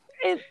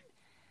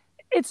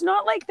 it's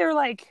not like they're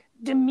like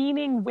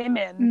demeaning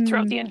women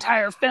throughout the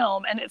entire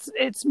film, and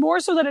it's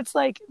more so that it's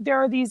like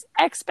there are these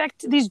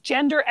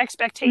gender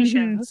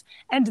expectations,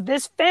 and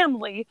this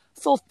family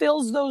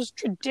fulfills those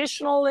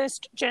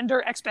traditionalist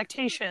gender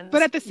expectations.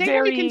 But at the same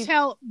time, you can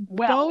tell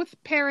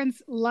both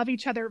parents love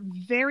each other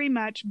very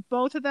much.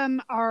 Both of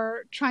them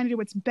are trying to do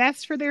what's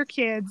best for their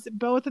kids.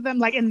 Both of them,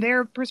 like in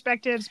their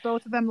perspectives,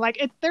 both of them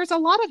like it. There's a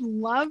lot of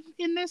love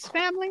in this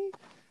family,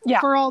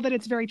 for all that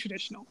it's very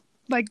traditional.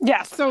 Like,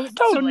 so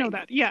know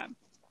that,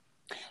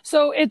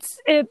 So it's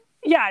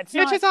not,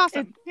 which is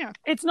awesome.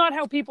 It's not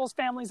how people's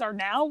families are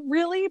now,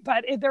 really,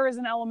 but there is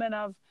an element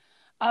of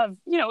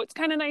it's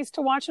kind of nice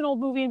to watch an old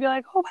movie and be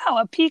like, oh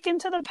wow, a peek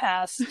into the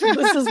past.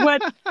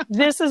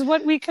 This is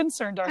what we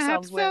concerned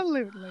ourselves with.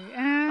 Absolutely.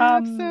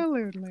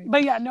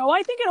 But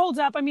I think it holds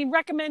up. I mean,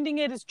 recommending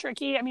it is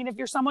tricky. I mean, if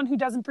you're someone who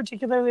doesn't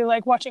particularly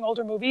like watching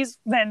older movies,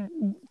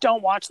 then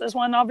don't watch this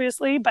one,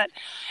 obviously. But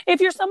if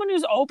you're someone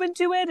who's open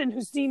to it and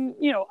who's seen,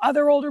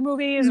 other older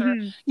movies, or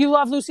you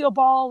love Lucille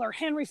Ball or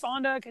Henry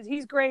Fonda because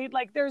he's great,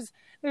 like there's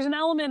an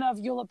element of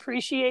you'll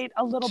appreciate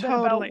a little bit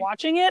about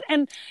watching it.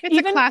 And it's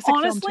even a classic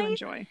honestly, film to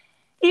enjoy.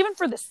 Even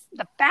for the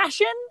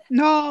fashion.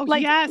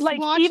 Like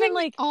watching even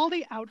like all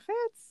the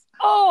outfits.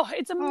 Oh,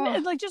 it's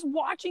like just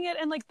watching it,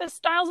 and like the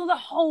styles of the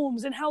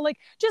homes, and how like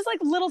just like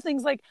little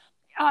things like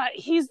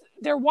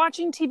they're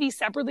watching TV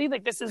separately.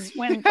 Like this is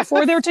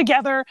before they're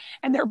together,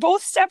 and they're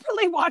both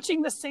separately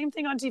watching the same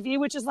thing on TV,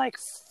 which is like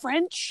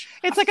French.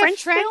 It's like a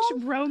French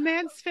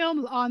romance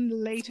film on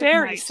late at night.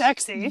 Very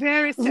sexy.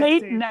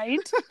 Late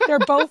night. They're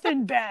both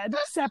in bed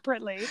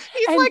separately.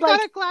 He's and like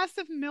got a glass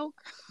of milk.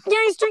 Yeah,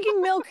 he's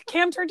drinking milk.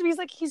 Cam turned to me. He's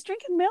like, he's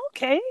drinking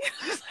milk, eh?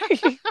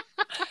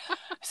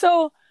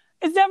 So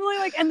it's definitely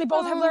like, and they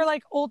both have their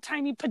like old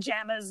timey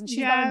pajamas, and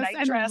she's got a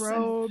night dress,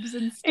 robes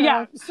and stuff.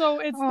 Yeah, so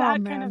it's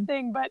that kind of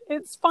thing. But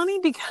it's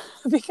funny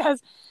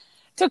because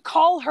to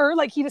call her,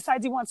 like he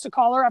decides he wants to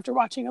call her after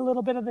watching a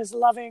little bit of this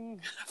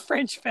loving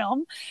French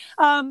film,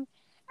 and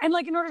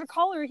like in order to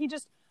call her, he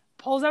just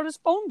pulls out his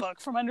phone book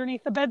from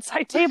underneath the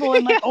bedside table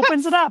and like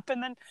opens it up,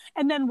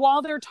 and then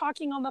while they're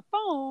talking on the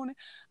phone,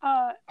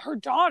 her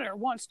daughter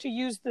wants to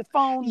use the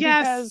phone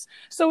because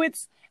so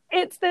it's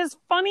this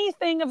funny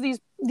thing of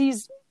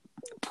these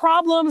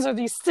problems or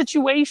these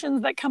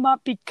situations that come up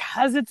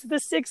because it's the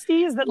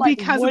 60s that like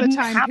because wouldn't of the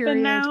time happen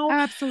period. now.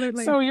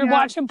 Absolutely. So you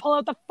watch him pull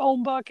out the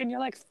phone book and you're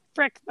like,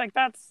 frick, like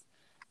that's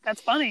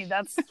funny.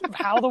 That's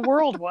how the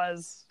world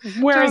was.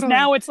 Whereas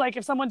now it's like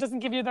if someone doesn't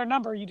give you their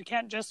number, you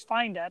can't just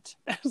find it.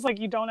 It's like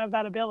you don't have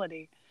that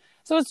ability.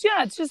 So it's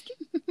just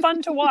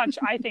fun to watch,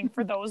 I think,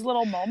 for those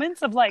little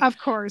moments of like, of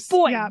course,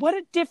 boy, what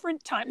a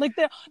different time. Like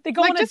they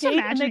go on a date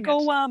and they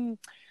go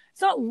it's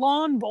not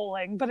lawn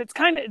bowling, but it's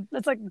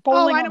like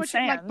bowling on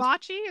sand.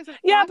 Like bocce? Is it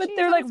yeah, bocce? but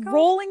they're like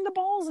rolling the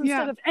balls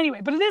instead of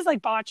anyway. But it is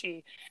like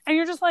bocce, and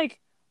you're just like,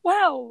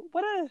 wow,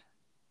 what a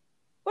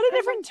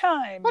different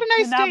time. What a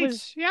nice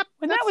date.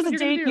 When that was a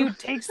date you'd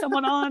take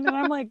someone on, and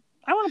I'm like,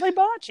 I want to play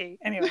bocce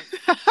anyway.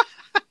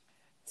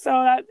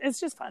 So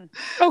it's just fun.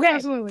 Okay,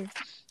 absolutely,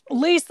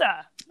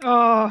 Lisa.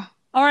 Oh.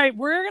 All right,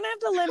 we're going to have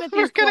to limit these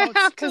quotes. We're going to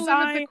have to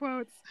limit the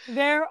quotes.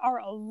 There are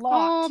a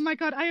lot. Oh, my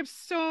God. I have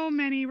so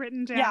many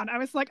written down. Yeah, I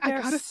was like, I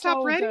got to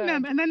stop writing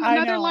them. And then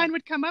another line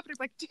would come up, and I'd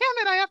be like, damn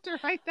it, I have to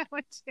write that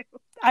one too.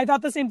 I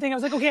thought the same thing. I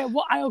was like, okay,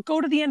 well, I'll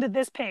go to the end of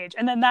this page.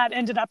 And then that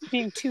ended up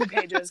being 2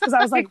 pages. Because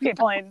I was like, okay,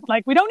 Pauline,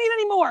 like, we don't need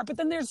any more. But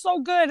then they're so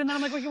good. And then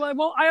I'm like, okay,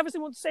 well, I obviously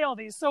won't say all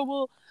these. So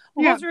we'll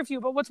go through a few.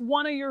 But what's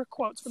one of your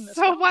quotes from this?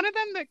 So one of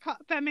them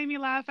that made me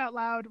laugh out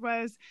loud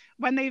was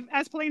when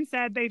as Pauline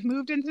said, they've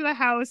moved into the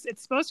house.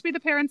 It's supposed to be the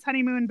parents'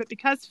 honeymoon, but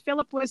because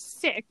Philip was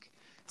sick,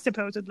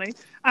 supposedly,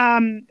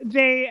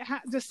 they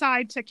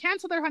decide to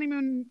cancel their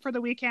honeymoon for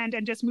the weekend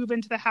and just move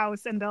into the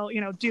house, and they'll,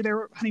 do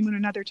their honeymoon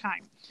another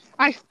time.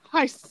 I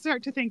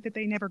start to think that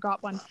they never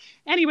got one.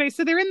 Anyway,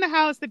 so they're in the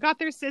house, they've got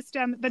their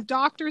system, the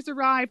doctors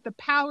arrive, the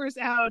power's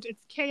out,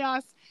 it's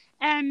chaos,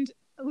 and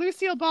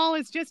Lucille Ball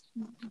has just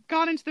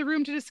gone into the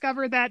room to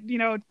discover that,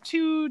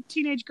 2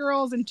 teenage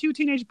girls and 2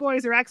 teenage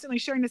boys are accidentally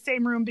sharing the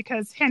same room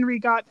because Henry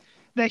got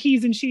the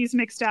he's and she's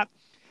mixed up.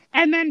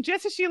 And then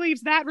just as she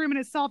leaves that room and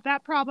has solved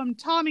that problem,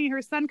 Tommy,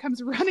 her son,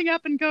 comes running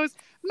up and goes,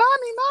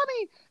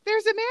 Mommy,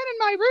 there's a man in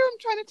my room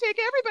trying to take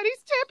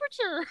everybody's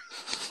temperature.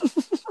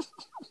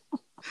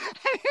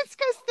 And it's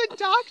because the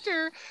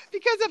doctor,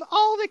 because of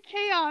all the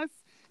chaos,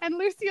 And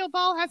Lucille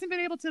Ball hasn't been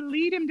able to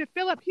lead him to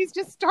Philip. He's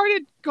just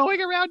started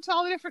going around to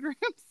all the different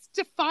rooms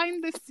to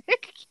find the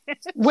sick kid.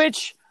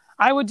 Which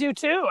I would do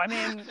too. I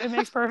mean, it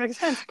makes perfect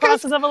sense.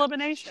 Process of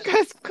elimination.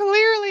 Because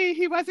clearly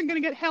he wasn't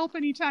going to get help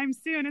anytime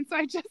soon. And so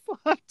I just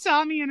love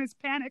Tommy and his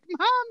panic.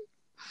 Mom,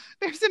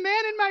 there's a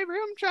man in my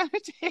room trying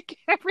to take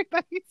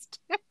everybody's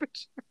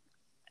temperature.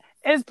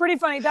 It's pretty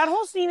funny. That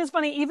whole scene is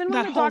funny, even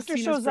when the doctor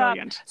shows up.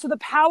 So the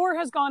power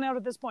has gone out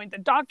at this point. The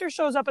doctor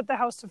shows up at the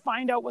house to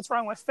find out what's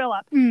wrong with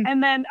Philip.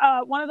 And then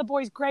one of the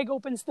boys, Greg,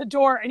 opens the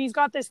door and he's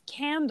got this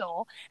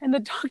candle. And the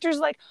doctor's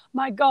like,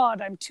 my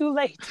God, I'm too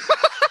late.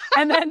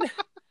 And then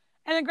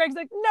Greg's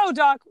like, no,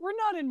 Doc, we're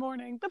not in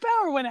mourning. The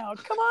power went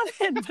out. Come on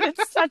in. But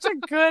it's such a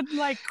good, quick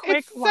line.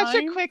 It's such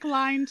a quick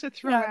line to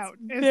throw out.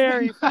 It's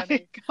very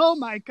funny. Oh,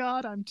 my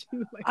God, I'm too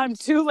late. I'm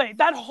too late.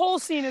 That whole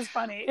scene is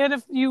funny. And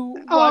if you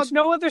watch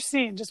no other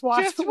scene, just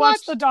watch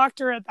the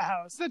doctor at the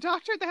house. The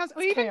doctor at the house.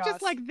 Or even chaos.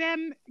 Just like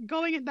them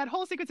going in, that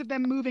whole sequence of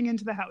them moving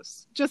into the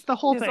house. Just the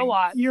whole thing. It's a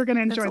lot. You're going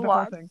to enjoy the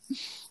whole thing.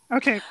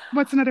 Okay,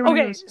 what's another one?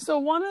 Okay, so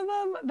one of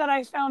them that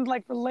I found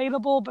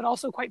relatable but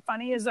also quite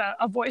funny is a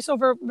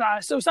voiceover.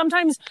 So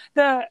sometimes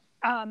the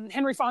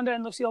Henry Fonda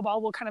and Lucille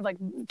Ball will kind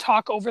of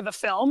talk over the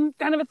film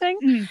kind of a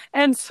thing.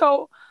 And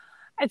so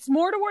it's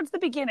more towards the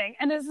beginning.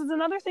 And this is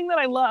another thing that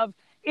I love.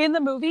 In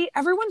the movie,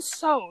 everyone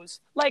sews.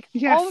 All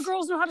the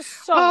girls know how to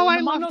sew. Oh,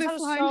 the mom knows how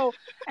to sew.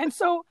 And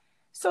so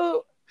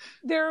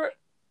they're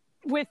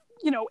with,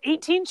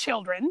 18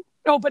 children.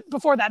 Oh, but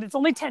before that, it's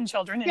only 10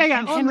 children in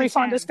Henry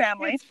Fonda's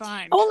family. It's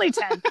fine. Only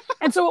 10.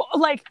 And so,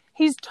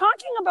 he's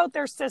talking about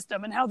their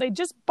system and how they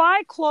just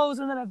buy clothes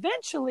and then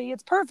eventually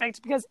it's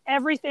perfect because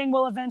everything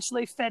will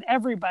eventually fit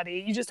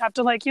everybody. You just have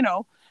to,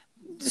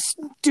 just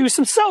do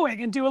some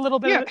sewing and do a little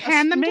bit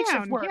of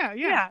makeshift work.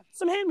 Yeah,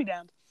 some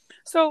hand-me-down.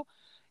 So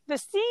the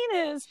scene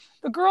is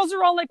the girls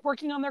are all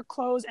working on their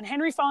clothes and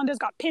Henry Fonda's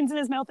got pins in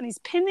his mouth and he's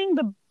pinning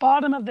the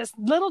bottom of this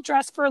little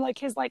dress for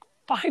his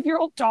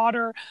 5-year-old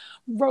daughter,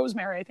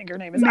 Rosemary, I think her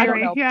name is. Mary. I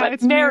don't know, yeah, but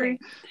it's Mary.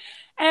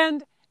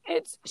 And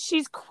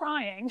she's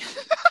crying.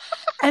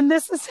 And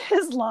this is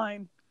his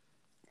line.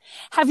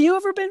 Have you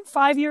ever been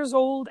 5 years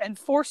old and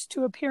forced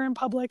to appear in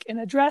public in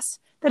a dress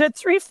that had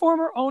 3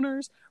 former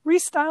owners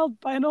restyled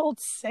by an old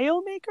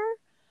sailmaker?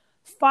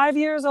 5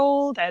 years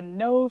old and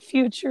no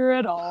future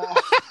at all.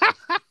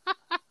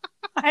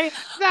 I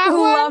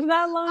love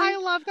that line. I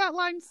love that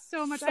line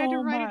so much. I had to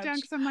write it down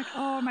because I'm like,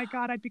 oh my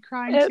God, I'd be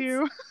crying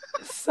too.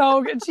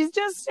 So good. She's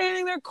just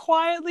standing there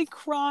quietly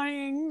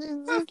crying.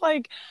 She's just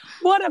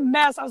what a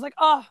mess. I was like,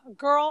 oh,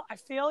 girl, I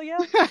feel you.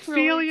 I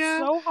feel you.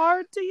 So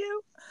hard to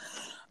you.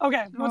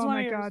 Okay, what's one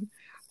of yours? God.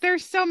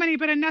 There's so many,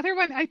 but another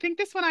one, I think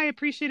this one I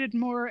appreciated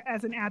more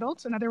as an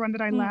adult. Another one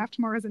that I laughed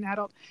more as an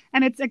adult.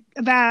 And it's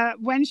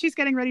that when she's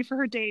getting ready for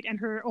her date and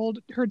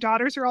her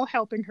daughters are all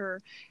helping her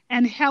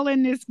and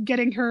Helen is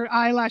getting her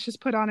eyelashes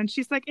put on and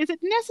she's like, is it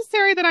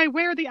necessary that I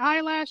wear the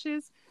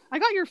eyelashes? I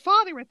got your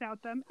father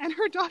without them. And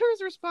her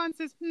daughter's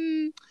response is,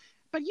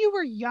 but you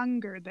were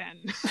younger then.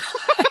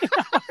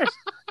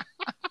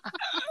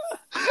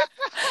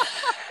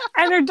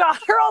 And her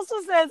daughter also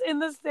says in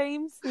the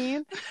same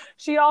scene,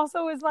 she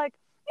also is like,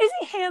 is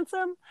he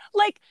handsome?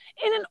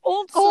 In an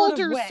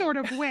older sort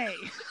of way.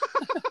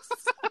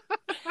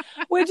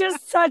 Which is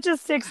such a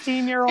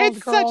 16-year-old It's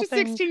girl such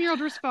a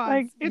 16-year-old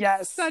response.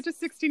 It's such a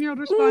 16-year-old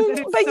response. And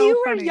it's but so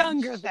you funny. were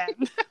younger then.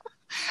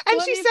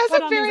 And she says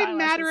it very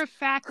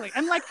matter-of-factly.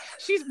 And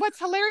what's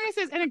hilarious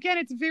is, and again,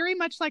 it's very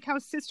much like how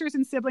sisters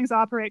and siblings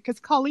operate, because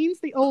Colleen's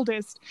the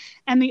oldest,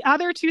 and the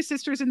other 2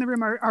 sisters in the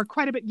room are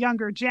quite a bit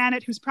younger.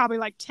 Janet, who's probably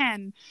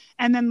 10,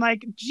 and then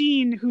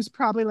Jean, who's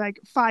probably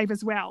 5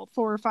 as well,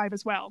 4 or 5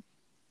 as well.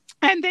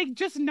 And they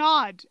just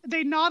nod.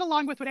 They nod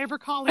along with whatever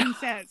Colleen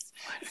says.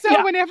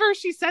 So whenever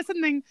she says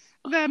something,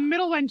 the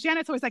middle one,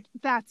 Janet's always like,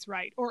 that's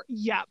right, or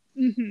yeah.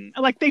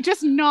 Mm-hmm. They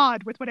just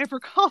nod with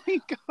whatever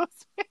Colleen goes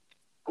with.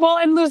 Well,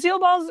 and Lucille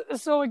Ball's,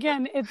 so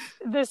again, it's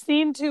the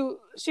scene too,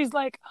 she's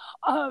like,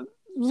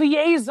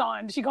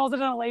 liaison. She calls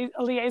it a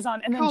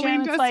liaison. And then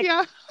Colleen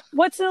Janet's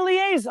what's a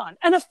liaison?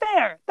 An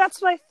affair.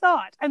 That's what I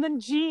thought. And then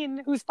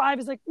Jean, who's 5,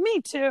 is like,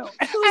 me too.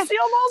 And Lucille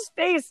Ball's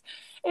face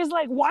is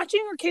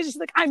watching her kids. She's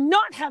like, I'm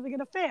not having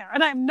an affair.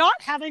 And I'm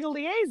not having a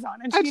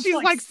liaison. And she needs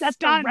to set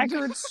the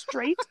record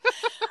straight.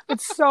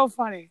 It's so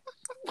funny.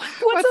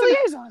 What's a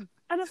liaison?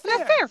 An affair.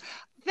 An affair.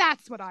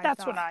 That's what I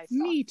thought.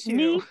 Me too.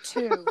 Me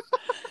too.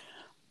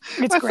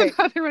 It's What's great.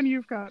 Another one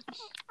you've got?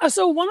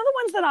 So one of the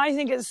ones that I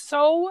think is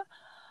so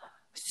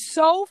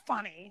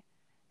funny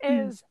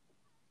is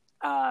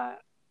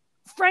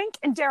Frank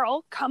and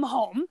Daryl come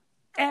home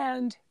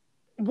and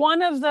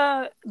one of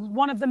the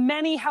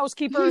many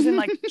housekeepers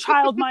and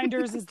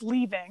childminders is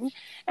leaving,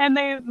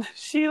 and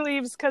she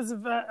leaves because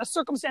of a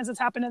circumstance that's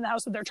happened in the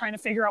house that they're trying to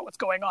figure out what's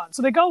going on.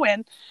 So they go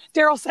in.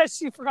 Daryl says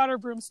she forgot her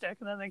broomstick,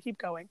 and then they keep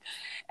going,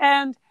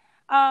 and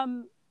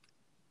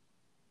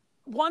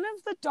one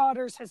of the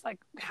daughters has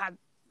had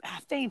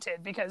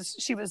fainted because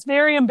she was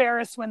very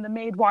embarrassed when the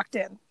maid walked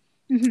in.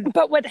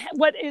 But what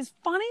is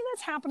funny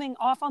that's happening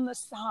off on the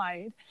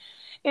side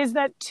is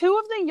that two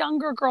of the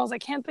younger girls, I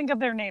can't think of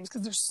their names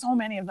because there's so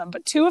many of them,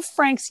 but two of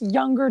Frank's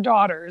younger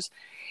daughters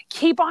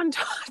keep on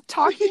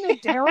talking to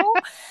Daryl.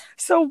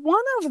 So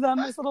one of them,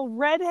 this little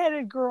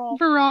redheaded girl,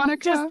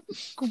 Veronica,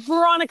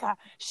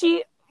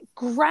 she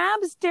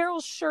grabs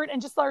Daryl's shirt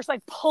and just starts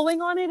like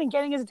pulling on it and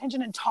getting his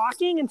attention and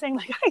talking and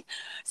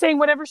saying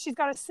whatever she's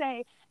got to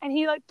say. And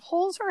he like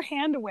pulls her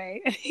hand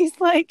away and he's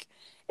like,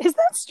 "Is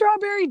that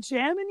strawberry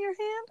jam in your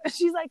hand?" And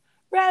she's like,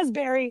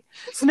 "Raspberry."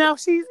 So now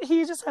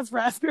he just has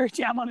raspberry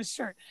jam on his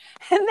shirt.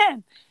 And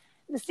then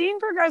the scene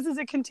progresses,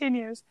 it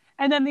continues.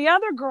 And then the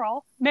other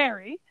girl,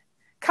 Mary,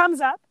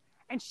 comes up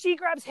and she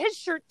grabs his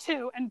shirt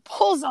too and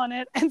pulls on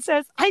it and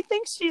says, "I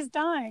think she's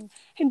dying."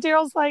 And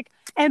Daryl's like,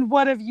 "And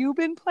what have you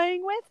been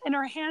playing with?" And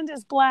her hand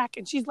is black.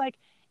 And she's like,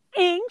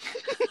 "Ink."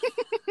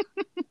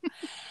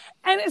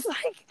 And it's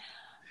like,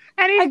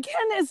 and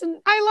again, as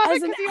an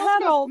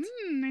adult,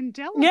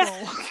 indelible.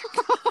 Yeah.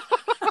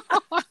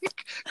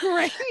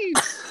 Great.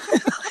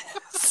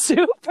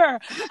 Super.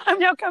 I'm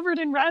now covered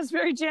in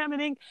raspberry jam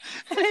and ink.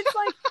 And it's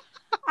like,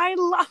 I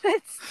love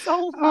it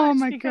so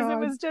much because it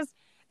was just,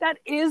 that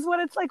is what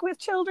it's like with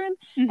children.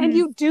 And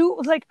you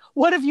do, like,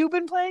 what have you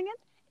been playing in?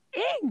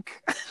 Ink.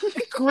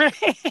 Great.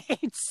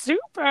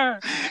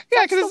 Super.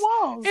 Yeah, because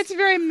it's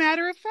very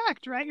matter of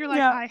fact, right? You're like,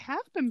 I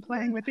have been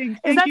playing with ink.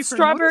 Is that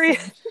strawberry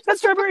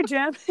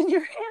jam in your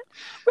hand?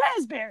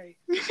 Raspberry.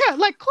 Yeah,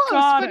 like close,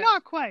 but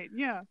not quite.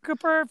 Yeah.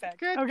 Perfect.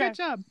 Good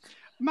job.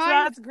 So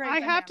that's great.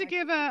 I have to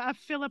give a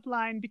Philip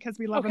line because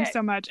we love him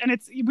so much. And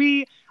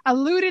we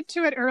alluded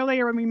to it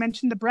earlier when we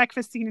mentioned the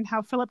breakfast scene and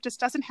how Philip just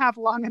doesn't have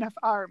long enough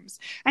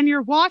arms. And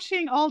you're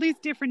watching all these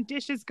different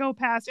dishes go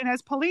past. And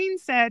as Pauline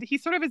said, he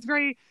sort of is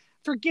very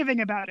forgiving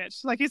about it.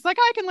 Like, he's like,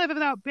 "I can live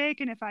without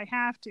bacon if I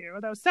have to,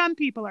 although some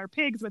people are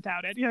pigs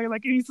without it." You know,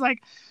 like, he's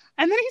like,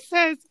 and then he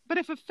says, "But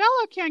if a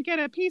fellow can't get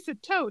a piece of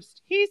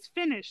toast, he's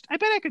finished. I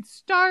bet I could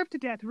starve to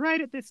death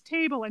right at this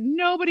table and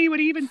nobody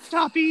would even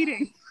stop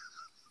eating."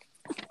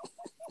 And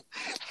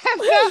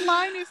that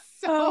line is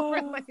so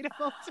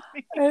relatable to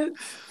me.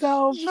 It's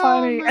so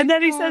funny. And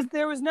then he says,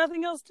 "There was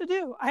nothing else to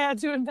do. I had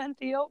to invent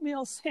the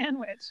oatmeal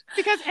sandwich."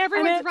 Because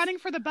everyone's running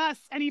for the bus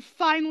and he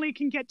finally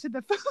can get to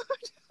the food.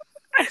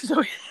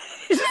 So he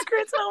just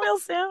creates an oatmeal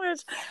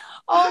sandwich.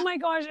 Oh my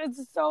gosh.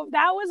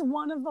 That was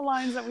one of the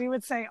lines that we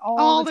would say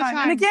all the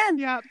time. And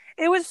again,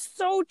 it was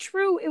so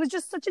true. It was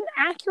just such an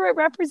accurate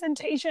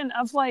representation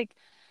of like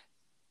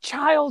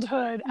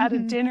childhood at a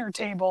dinner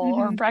table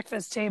or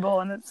breakfast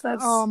table, and that's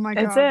oh my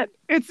god, it's it.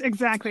 It's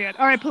exactly it.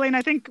 All right, Pauline,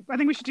 I think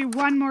we should do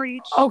one more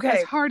each. Okay,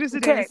 as hard as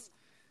it is.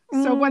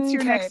 So what's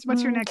your next one?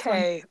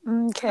 Okay.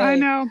 I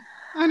know.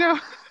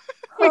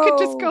 We could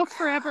just go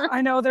forever.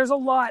 I know, there's a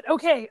lot.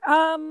 Okay.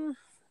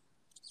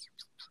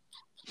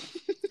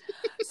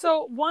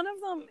 So one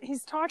of them,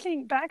 he's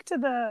talking back to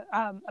the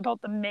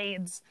about the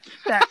maids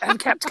that have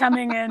kept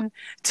coming in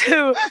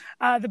to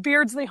the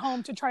Beardsley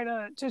home to try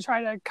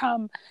to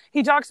come.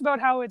 He talks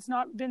about how it's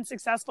not been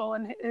successful,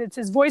 and it's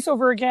his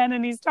voiceover again.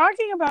 And he's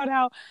talking about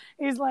how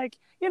he's like,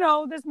 you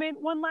know, this maid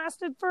one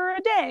lasted for a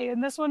day,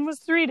 and this one was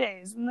 3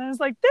 days, and then it's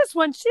like this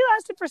one, she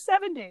lasted for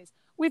 7 days.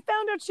 We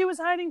found out she was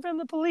hiding from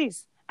the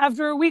police.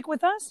 After a week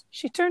with us,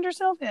 she turned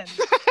herself in.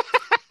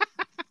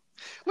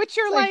 Which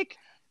you're like,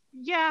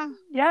 yeah,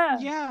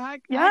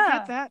 I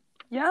get that.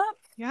 Yep.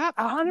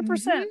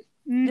 100%.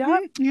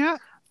 Yeah,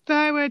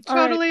 I would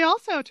totally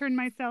also turn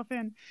myself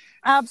in.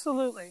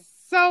 Absolutely.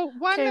 So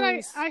one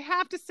that I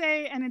have to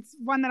say, and it's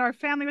one that our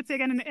family would say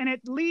again, and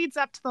it leads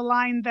up to the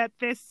line that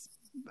this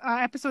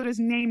episode is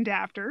named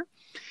after.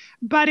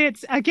 But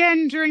it's,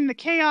 again, during the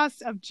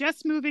chaos of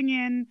just moving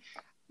in,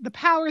 the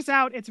power's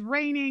out, it's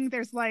raining,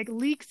 there's like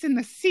leaks in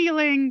the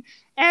ceiling,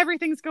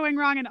 everything's going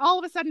wrong, and all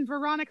of a sudden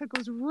Veronica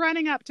goes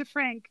running up to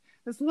Frank,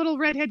 this little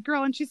redhead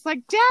girl, and she's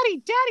like,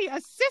 Daddy, a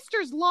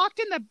sister's locked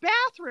in the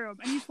bathroom.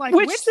 And he's like,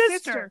 Which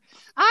sister?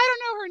 I don't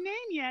know her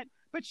name yet,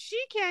 but she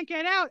can't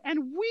get out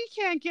and we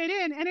can't get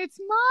in, and it's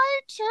my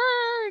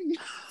turn.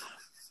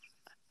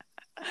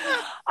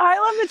 I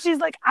love that she's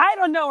like, I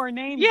don't know her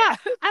name yet.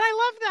 And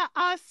I love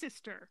that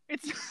sister.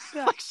 It's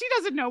like, she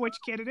doesn't know which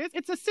kid it is.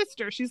 It's a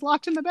sister. She's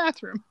locked in the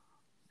bathroom.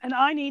 And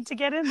I need to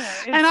get in there.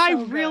 And I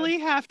really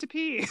have to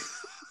pee.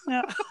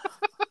 Yeah.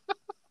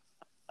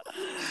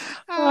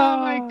 Oh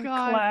my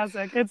god,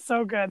 classic! It's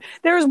so good.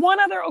 There's one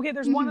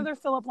other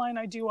Philip line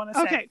I do want to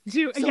say. Okay,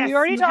 we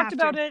already talked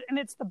about it, and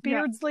it's the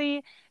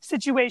Beardsley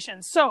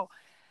situation. So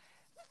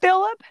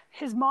Philip,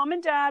 his mom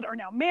and dad are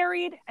now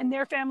married, and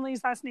their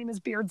family's last name is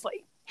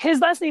Beardsley. His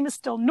last name is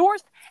still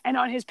North, and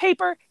on his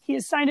paper, he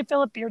is signed to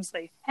Philip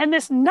Beardsley. And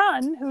this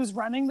nun who's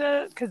running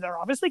because they're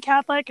obviously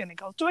Catholic, and he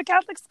goes to a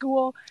Catholic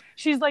school,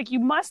 she's like, you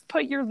must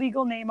put your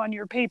legal name on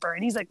your paper.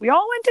 And he's like, we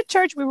all went to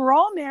church, we were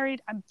all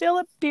married, I'm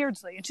Philip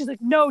Beardsley. And she's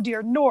like, no,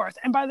 dear, North.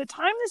 And by the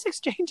time this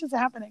exchange is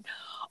happening,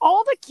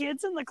 all the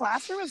kids in the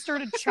classroom have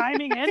started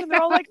chiming in, and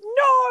they're all like,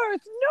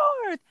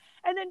 North.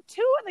 And then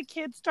two of the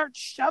kids start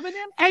shoving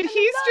him. And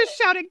he's just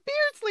shouting,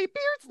 Beardsley,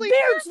 Beardsley,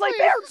 Beardsley,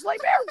 Beardsley,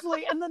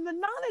 Beardsley. And then the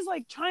nun is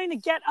like trying to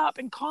get up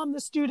and calm the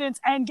students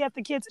and get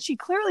the kids. She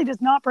clearly does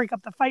not break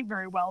up the fight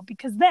very well,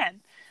 because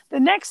then the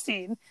next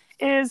scene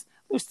is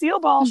Lucille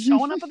Ball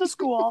showing up at the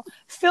school.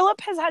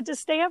 Philip has had to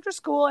stay after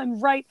school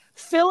and write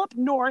Philip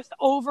North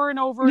over and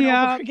over and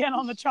over again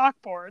on the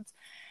chalkboards.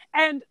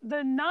 And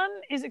the nun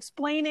is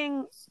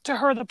explaining to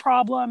her the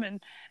problem,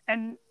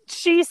 and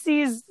she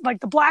sees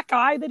like the black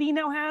eye that he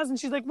now has, and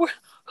she's like,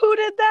 who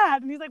did that?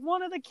 And he's like,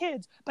 one of the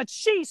kids, but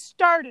she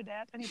started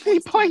it. And he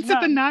points at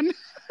the nun.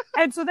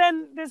 And so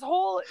then this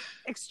whole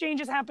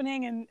exchange is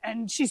happening,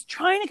 and she's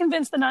trying to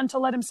convince the nun to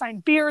let him sign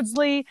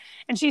Beardsley,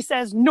 and she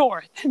says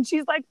North, and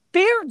she's like,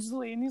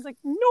 Beardsley, and he's like,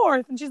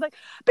 North, and she's like,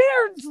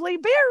 Beardsley,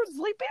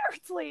 Beardsley,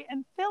 Beardsley.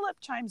 And Philip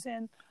chimes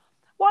in,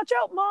 watch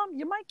out, Mom,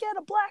 you might get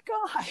a black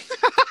eye.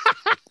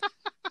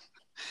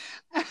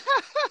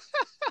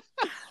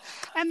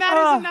 And that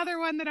is another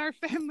one that our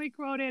family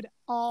quoted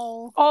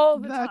all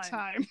the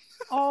time.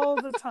 All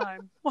the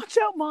time. Watch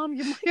out, Mom,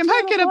 you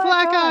might get a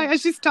black eye.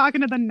 As she's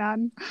talking to the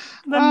nun.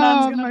 The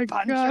nun's going to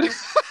punch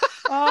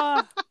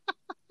her.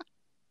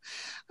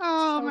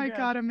 Oh my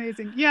God,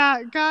 amazing.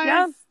 Yeah,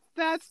 guys,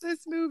 that's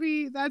this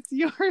movie. That's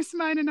yours,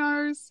 mine, and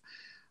ours.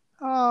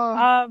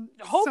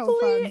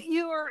 Hopefully so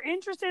you are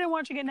interested in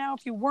watching it now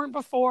if you weren't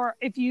before.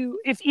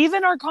 If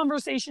even our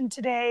conversation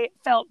today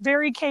felt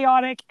very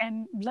chaotic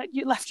and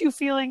left you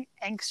feeling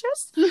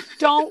anxious,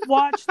 don't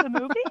watch the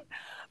movie.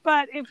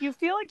 But if you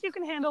feel like you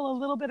can handle a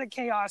little bit of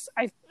chaos,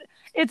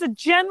 it's a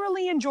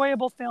generally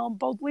enjoyable film.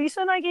 Both Lisa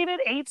and I gave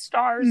it 8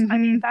 stars. I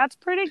mean, that's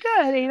pretty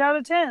good. 8 out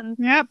of 10.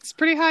 Yep, it's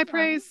pretty high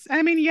praise.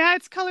 I mean, yeah,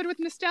 it's colored with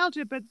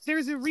nostalgia, but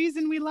there's a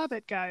reason we love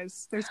it,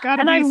 guys. There's got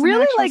to be some And I'd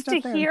really like to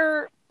there.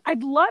 hear...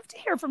 I'd love to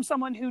hear from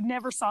someone who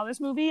never saw this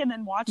movie and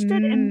then watched it.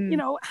 And,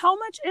 how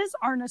much is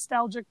our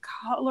nostalgia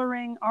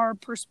coloring our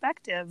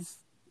perspective?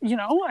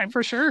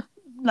 For sure.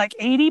 Like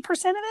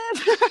 80% of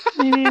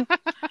it?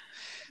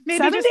 Maybe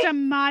 70? Just a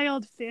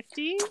mild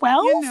 50?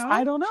 12?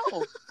 I don't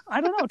know.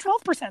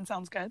 12%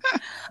 sounds good.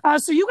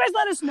 So you guys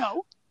let us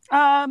know.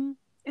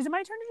 Is it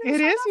my turn to do the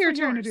sign-off? It is your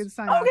turn to do the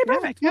sign-off. Okay,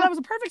 perfect. Yeah. Well, that was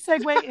a perfect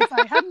segue if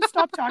I hadn't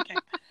stopped talking.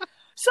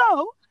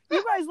 So...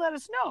 you guys let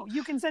us know.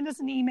 You can send us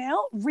an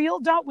email,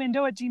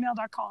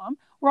 real.window@gmail.com.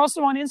 We're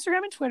also on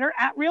Instagram and Twitter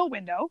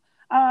 @realwindow.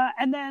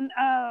 And then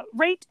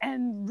rate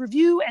and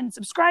review and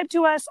subscribe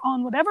to us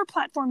on whatever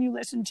platform you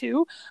listen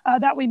to.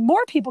 That way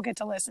more people get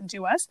to listen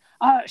to us.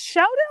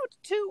 Shout out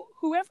to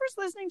whoever's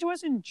listening to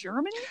us in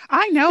Germany.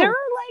 I know. There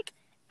are like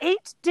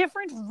 8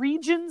 different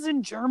regions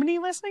in Germany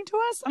listening to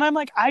us. And I'm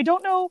like, I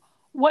don't know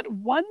what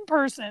one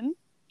person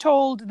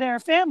told their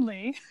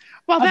family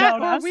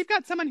about us. We've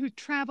got someone who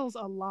travels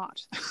a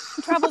lot.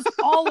 Travels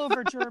all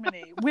over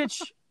Germany,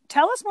 which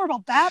tell us more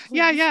about that, please,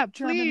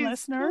 German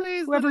listener,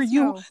 whoever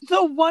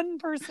the one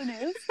person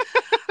is.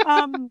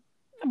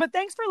 But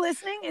thanks for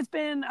listening. It's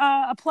been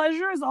a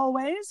pleasure as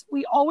always.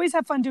 We always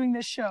have fun doing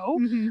this show.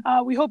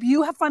 We hope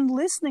you have fun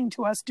listening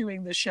to us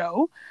doing the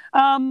show.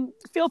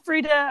 Feel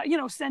free to,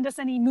 send us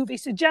any movie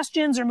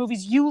suggestions or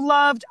movies you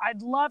loved.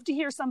 I'd love to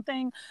hear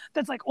something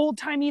that's like old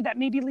timey that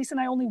maybe Lisa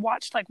and I only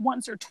watched like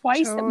once or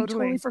twice that we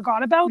totally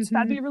forgot about. So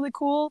that'd be really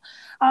cool.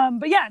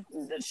 But yeah,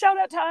 shout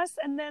out to us.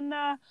 And then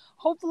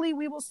hopefully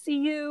we will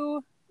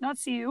not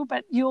see you,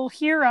 but you'll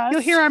hear us.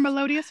 You'll hear our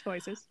melodious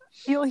voices.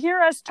 You'll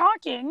hear us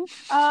talking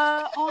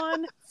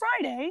on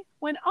Friday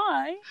when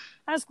I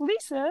ask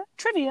Lisa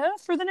trivia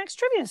for the next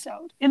trivia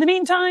episode. In the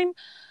meantime,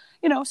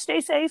 stay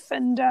safe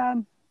and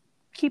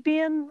keep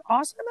being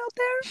awesome out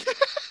there.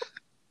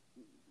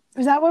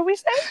 Is that what we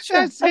say?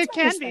 Sure. It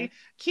can be.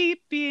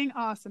 Keep being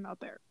awesome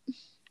out there.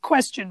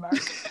 Question mark.